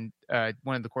remember on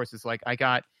one of the courses, like I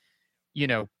got, you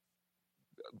know,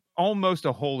 almost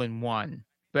a hole in one,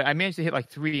 but I managed to hit like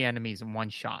 3 enemies in one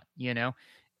shot, you know?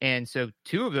 And so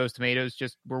 2 of those tomatoes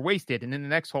just were wasted. And then the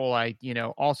next hole, I, you know,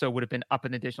 also would have been up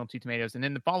an additional 2 tomatoes. And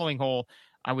then the following hole,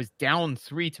 I was down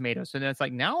 3 tomatoes. So then it's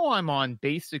like, now I'm on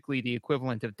basically the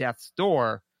equivalent of death's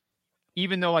door,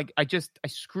 even though like I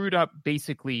screwed up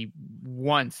basically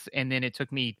once. And then it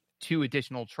took me 2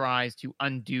 additional tries to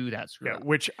undo that screw up.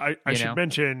 Which I should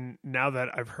mention, now that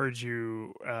I've heard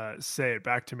you say it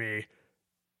back to me,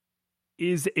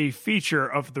 is a feature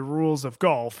of the rules of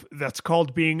golf that's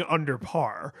called being under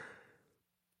par.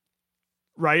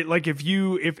 Right? Like if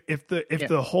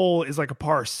the hole is like a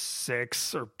par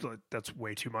 6, or that's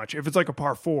way too much. If it's like a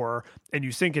par 4 and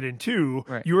you sink it in 2,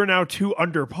 you are now 2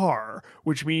 under par,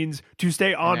 which means to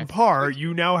stay on par,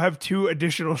 you now have 2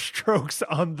 additional strokes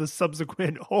on the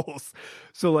subsequent holes.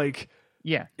 So like,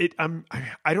 yeah,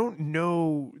 I don't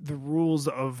know the rules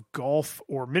of golf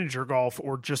or miniature golf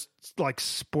or just like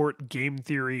sport game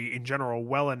theory in general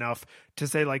well enough to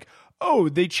say like, oh,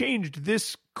 they changed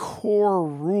this core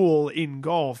rule in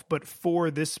golf, but for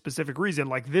this specific reason,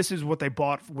 like this is what they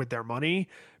bought with their money,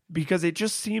 because it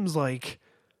just seems like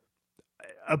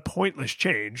a pointless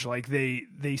change. Like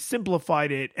they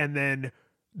simplified it and then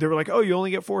they were like, oh, you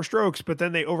only get 4 strokes, but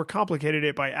then they overcomplicated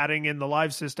it by adding in the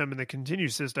live system and the continue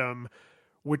system,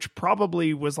 which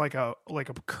probably was like a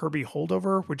Kirby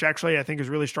holdover, which actually I think is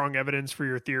really strong evidence for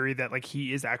your theory that like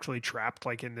he is actually trapped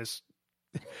like in this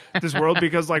world,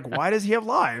 because like, why does he have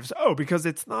lives? Oh, because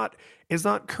it's not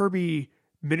Kirby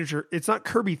miniature, it's not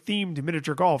Kirby themed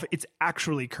miniature golf, it's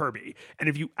actually Kirby. And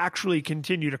if you actually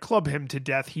continue to club him to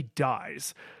death, he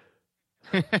dies.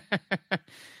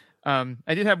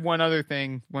 I did have one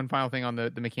final thing on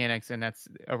the mechanics, and that's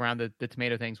around the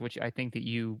tomato things, which I think that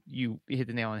you hit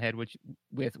the nail on the head,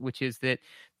 which is that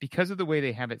because of the way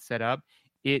they have it set up,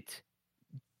 it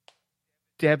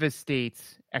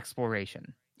devastates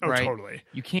exploration. Oh, right? Totally.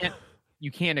 You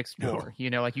can't explore, no.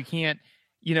 You know, like you can't,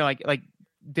 you know, like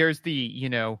there's the, you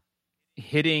know,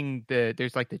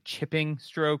 there's like the chipping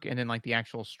stroke and then like the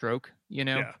actual stroke, you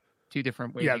know, 2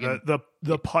 different ways. Yeah.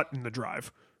 The putt and the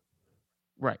drive.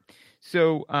 Right.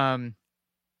 So,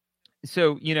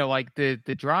 you know, like the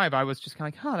drive, I was just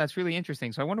kind of like, that's really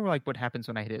interesting. So I wonder like what happens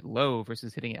when I hit it low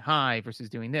versus hitting it high versus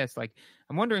doing this. Like,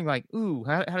 I'm wondering like,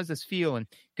 how does this feel? And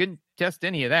couldn't test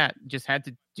any of that. Just had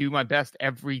to do my best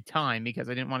every time because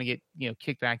I didn't want to get, you know,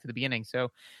 kicked back to the beginning.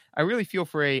 So I really feel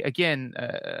for a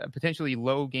potentially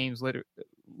low games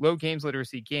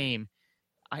literacy game.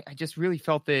 I just really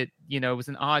felt that, you know, it was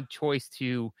an odd choice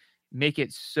to make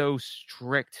it so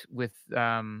strict with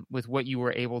what you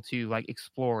were able to like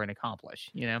explore and accomplish,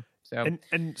 you know? So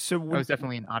and so that was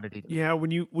definitely an oddity. Yeah,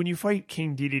 when you fight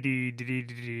King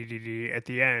DDD at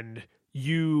the end,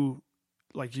 you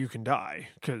can die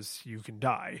because you can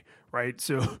die, right?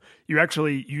 So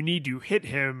you need to hit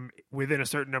him within a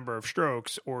certain number of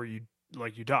strokes or you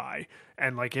die.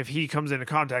 And like if he comes into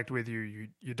contact with you,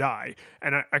 you die.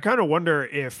 And I kind of wonder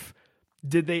if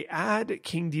did they add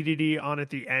King Dedede on at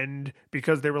the end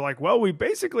because they were like, well, we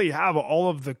basically have all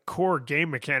of the core game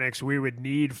mechanics we would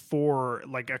need for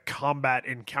like a combat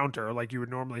encounter like you would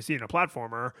normally see in a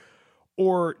platformer?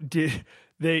 Or did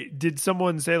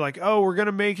someone say like, oh, we're going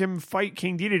to make him fight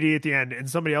King Dedede at the end? And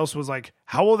somebody else was like,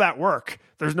 how will that work?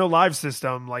 There's no live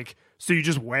system. Like, so you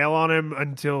just wail on him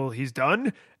until he's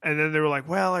done? And then they were like,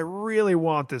 well, I really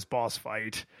want this boss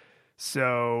fight.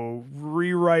 So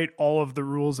rewrite all of the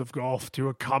rules of golf to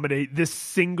accommodate this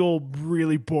single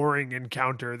really boring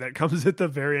encounter that comes at the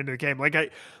very end of the game. Like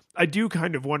I do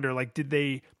kind of wonder, like, did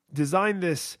they design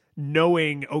this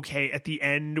knowing, okay, at the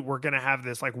end, we're going to have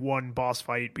this like one boss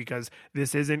fight because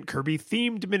this isn't Kirby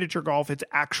themed miniature golf. It's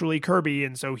actually Kirby.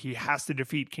 And so he has to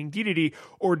defeat King Dedede.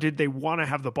 Or did they want to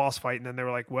have the boss fight? And then they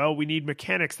were like, well, we need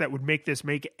mechanics that would make this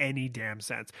make any damn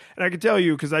sense. And I can tell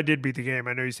you, because I did beat the game,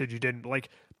 I know you said you didn't, like,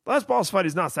 last boss fight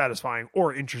is not satisfying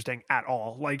or interesting at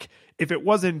all. Like if it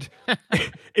wasn't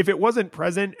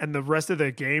present and the rest of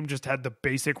the game just had the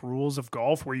basic rules of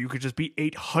golf where you could just be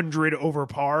 800 over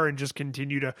par and just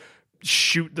continue to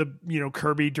shoot the,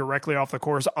 Kirby directly off the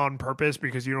course on purpose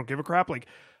because you don't give a crap. Like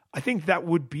I think that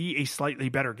would be a slightly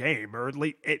better game, or at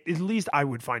least I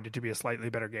would find it to be a slightly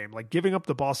better game. Like giving up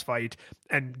the boss fight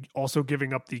and also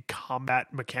giving up the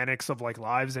combat mechanics of like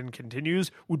lives and continues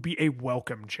would be a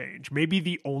welcome change. Maybe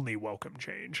the only welcome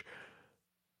change.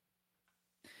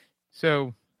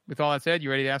 So with all that said,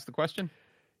 you ready to ask the question?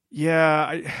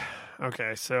 Yeah.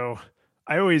 Okay. So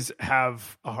I always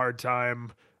have a hard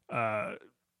time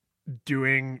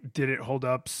doing did it hold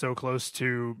up so close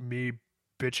to me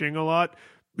bitching a lot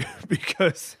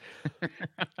because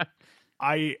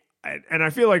I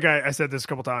feel like I said this a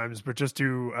couple times, but just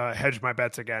to hedge my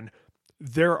bets again,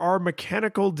 there are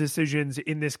mechanical decisions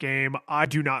in this game I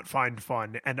do not find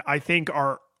fun, and I think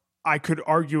I could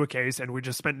argue a case, and we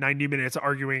just spent 90 minutes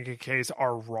arguing a case,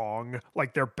 are wrong.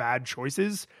 Like they're bad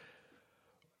choices,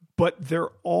 but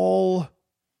they're all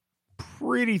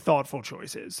pretty thoughtful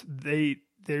choices.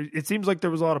 It seems like there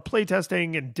was a lot of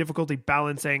playtesting and difficulty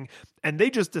balancing, and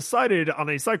they just decided on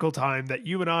a cycle time that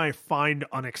you and I find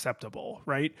unacceptable,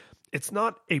 right? It's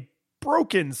not a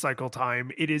broken cycle time.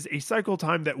 It is a cycle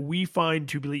time that we find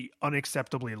to be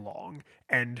unacceptably long.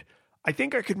 And I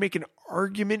think I could make an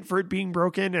argument for it being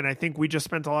broken, and I think we just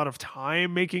spent a lot of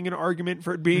time making an argument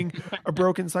for it being a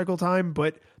broken cycle time,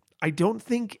 but I don't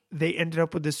think they ended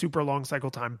up with this super long cycle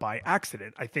time by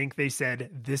accident. I think they said,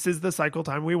 this is the cycle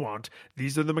time we want.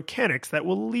 These are the mechanics that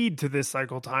will lead to this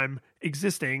cycle time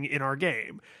existing in our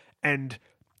game. And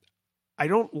I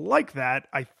don't like that.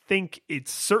 I think it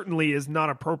certainly is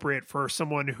not appropriate for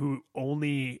someone who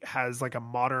only has like a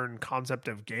modern concept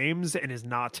of games and is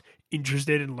not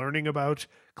interested in learning about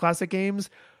classic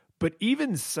games. But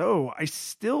even so, I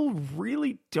still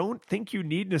really don't think you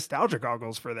need nostalgia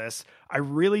goggles for this. I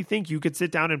really think you could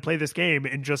sit down and play this game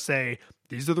and just say,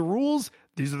 these are the rules.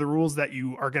 These are the rules that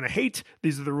you are going to hate.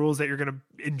 These are the rules that you're going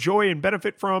to enjoy and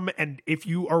benefit from. And if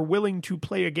you are willing to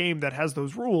play a game that has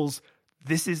those rules,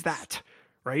 this is that,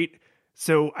 right?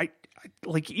 So I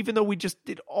like, even though we just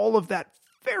did all of that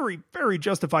very, very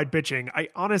justified bitching, I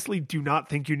honestly do not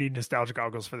think you need nostalgia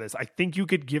goggles for this. I think you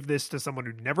could give this to someone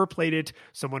who never played it,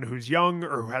 someone who's young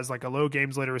or who has like a low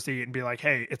games literacy, and be like,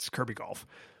 hey, it's Kirby Golf.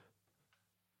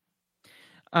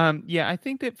 Yeah, I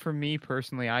think that for me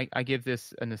personally, I give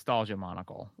this a nostalgia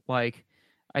monocle. Like,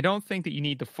 I don't think that you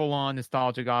need the full on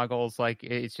nostalgia goggles. Like,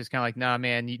 it's just kind of like, nah,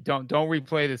 man, you don't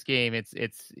replay this game. It's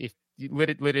if you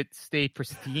let it stay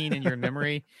pristine in your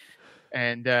memory.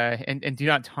 And do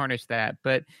not tarnish that.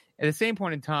 But at the same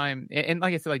point in time, and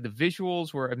like I said, like the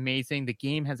visuals were amazing. The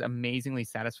game has amazingly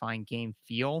satisfying game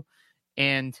feel.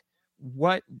 And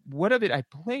what of it I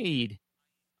played,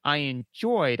 I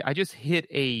enjoyed. I just hit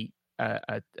a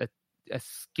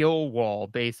skill wall,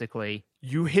 basically.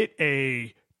 You hit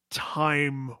a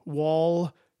time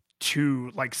wall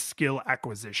to like skill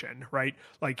acquisition, right?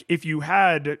 Like if you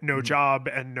had no job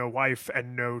and no wife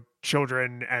and no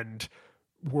children and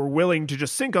were willing to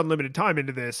just sink unlimited time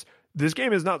into this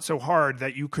game is not so hard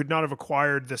that you could not have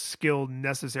acquired the skill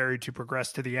necessary to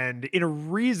progress to the end in a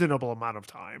reasonable amount of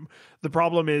time. The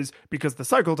problem is because the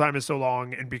cycle time is so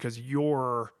long and because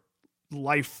your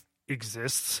life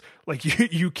exists, like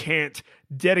you can't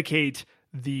dedicate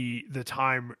the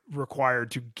time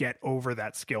required to get over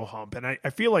that skill hump. And I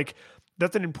feel like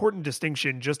that's an important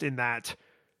distinction, just in that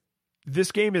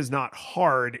this game is not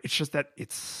hard. It's just that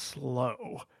it's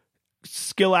slow.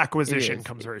 Skill acquisition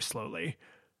comes very slowly.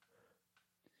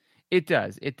 It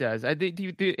does. I think,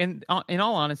 in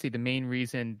all honesty, the main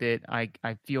reason that I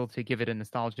feel to give it a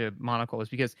nostalgia monocle is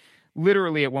because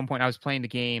literally at one point I was playing the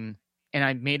game and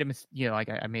I made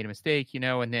I made a mistake,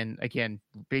 and then again,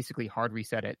 basically hard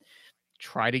reset it,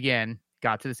 tried again,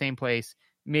 got to the same place,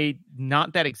 made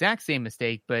not that exact same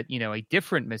mistake, but a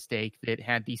different mistake that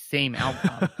had the same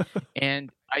outcome.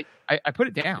 And I put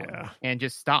it down and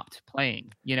just stopped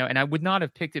playing, and I would not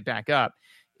have picked it back up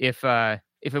if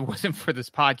it wasn't for this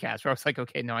podcast where I was like,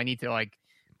 okay, no, I need to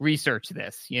research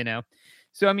this,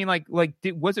 So I mean,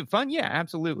 was it fun? Yeah,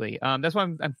 absolutely. That's why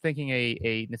I'm thinking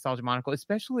a nostalgia monocle,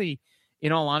 especially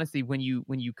in all honesty, when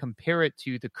you compare it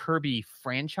to the Kirby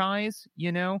franchise,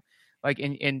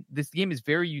 and this game is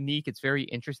very unique. It's very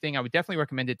interesting. I would definitely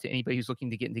recommend it to anybody who's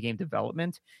looking to get into game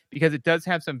development, because it does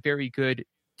have some very good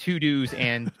to-dos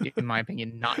and, in my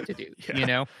opinion, not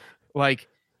to-dos,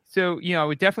 So, I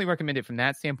would definitely recommend it from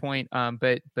that standpoint.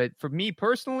 But for me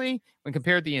personally, when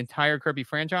compared to the entire Kirby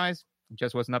franchise, it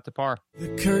just wasn't up to par. The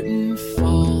curtain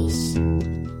falls,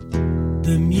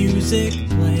 the music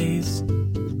plays,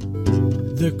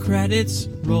 the credits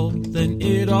roll, then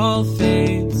it all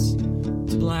fades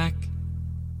to black,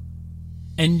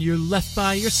 and you're left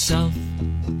by yourself.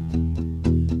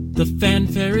 The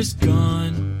fanfare is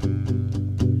gone.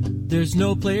 There's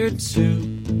no player 2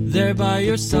 there by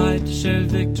your side to share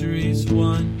victories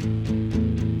won.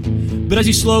 But as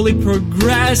you slowly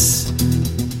progress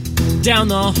down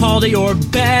the hall to your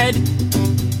bed,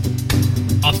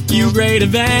 a few great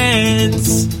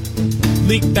events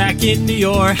leak back into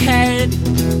your head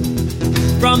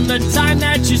from the time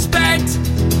that you spent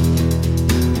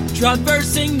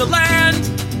traversing the land,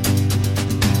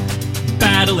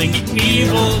 battling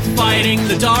evil, fighting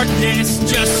the darkness,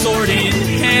 just sword in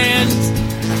hand.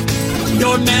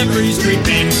 Your memories creep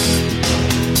in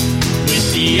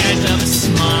with the edge of a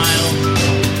smile.